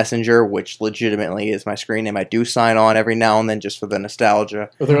Instant Messenger, which legitimately is my screen name. I do sign on every now and then just for the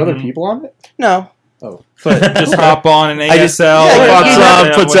nostalgia. Are there other people on it? No. Oh. Just hop on an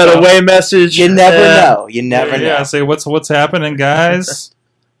ASL. Puts out a away message. You never know. You never know. Yeah, say what's happening, guys?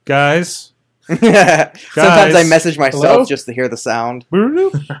 Guys? Sometimes I message myself Hello? just to hear the sound.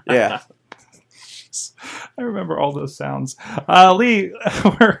 Yeah. I remember all those sounds. Lee,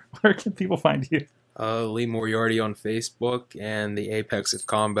 where can people find you? Lee Moriarty on Facebook and the Apex of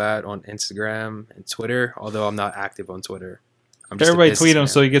Combat on Instagram and Twitter, although I'm not active on Twitter. Everybody tweet him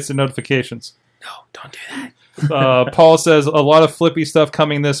so he gets the notifications. No, don't do that. Paul says a lot of flippy stuff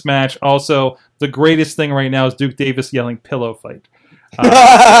coming this match. Also, the greatest thing right now is Duke Davis yelling pillow fight.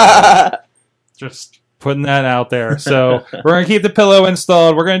 Just putting that out there. So we're going to keep the pillow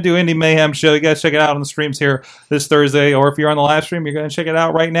installed. We're going to do Indie Mayhem show. You guys check it out on the streams here this Thursday, or if you're on the live stream, you're going to check it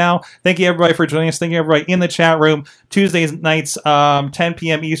out right now. Thank you, everybody, for joining us. Thank you, everybody in the chat room. Tuesdays nights, 10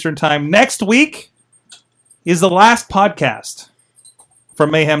 p.m. Eastern Time. Next week is the last podcast from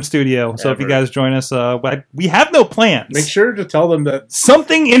Mayhem Studio. So if you guys join us, we have no plans. Make sure to tell them that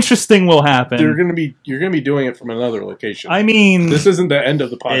Something interesting will happen. you're going to be doing it from another location. I mean, This isn't the end of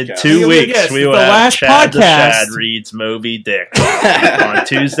the podcast. In 2 weeks, Yes, we the will have last Chad the podcast. Shad reads Moby Dick on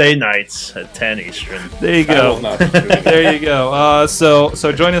Tuesday nights at 10 Eastern. there you I will go. not be doing it. There you go. So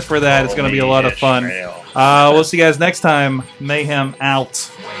join us for that. It's going to be a lot of fun. We'll see you guys next time. Mayhem out.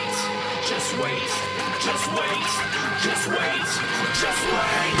 Just wait, just wait, just wait, just wait.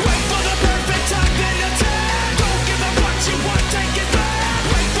 Wait for the perfect time, then attack. Don't give up what you want, take it back.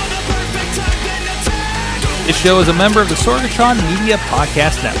 Wait for the perfect time, then attack. This show is a member of the Sorgatron Media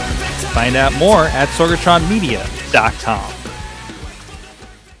Podcast Network. Find out more at sorgatronmedia.com.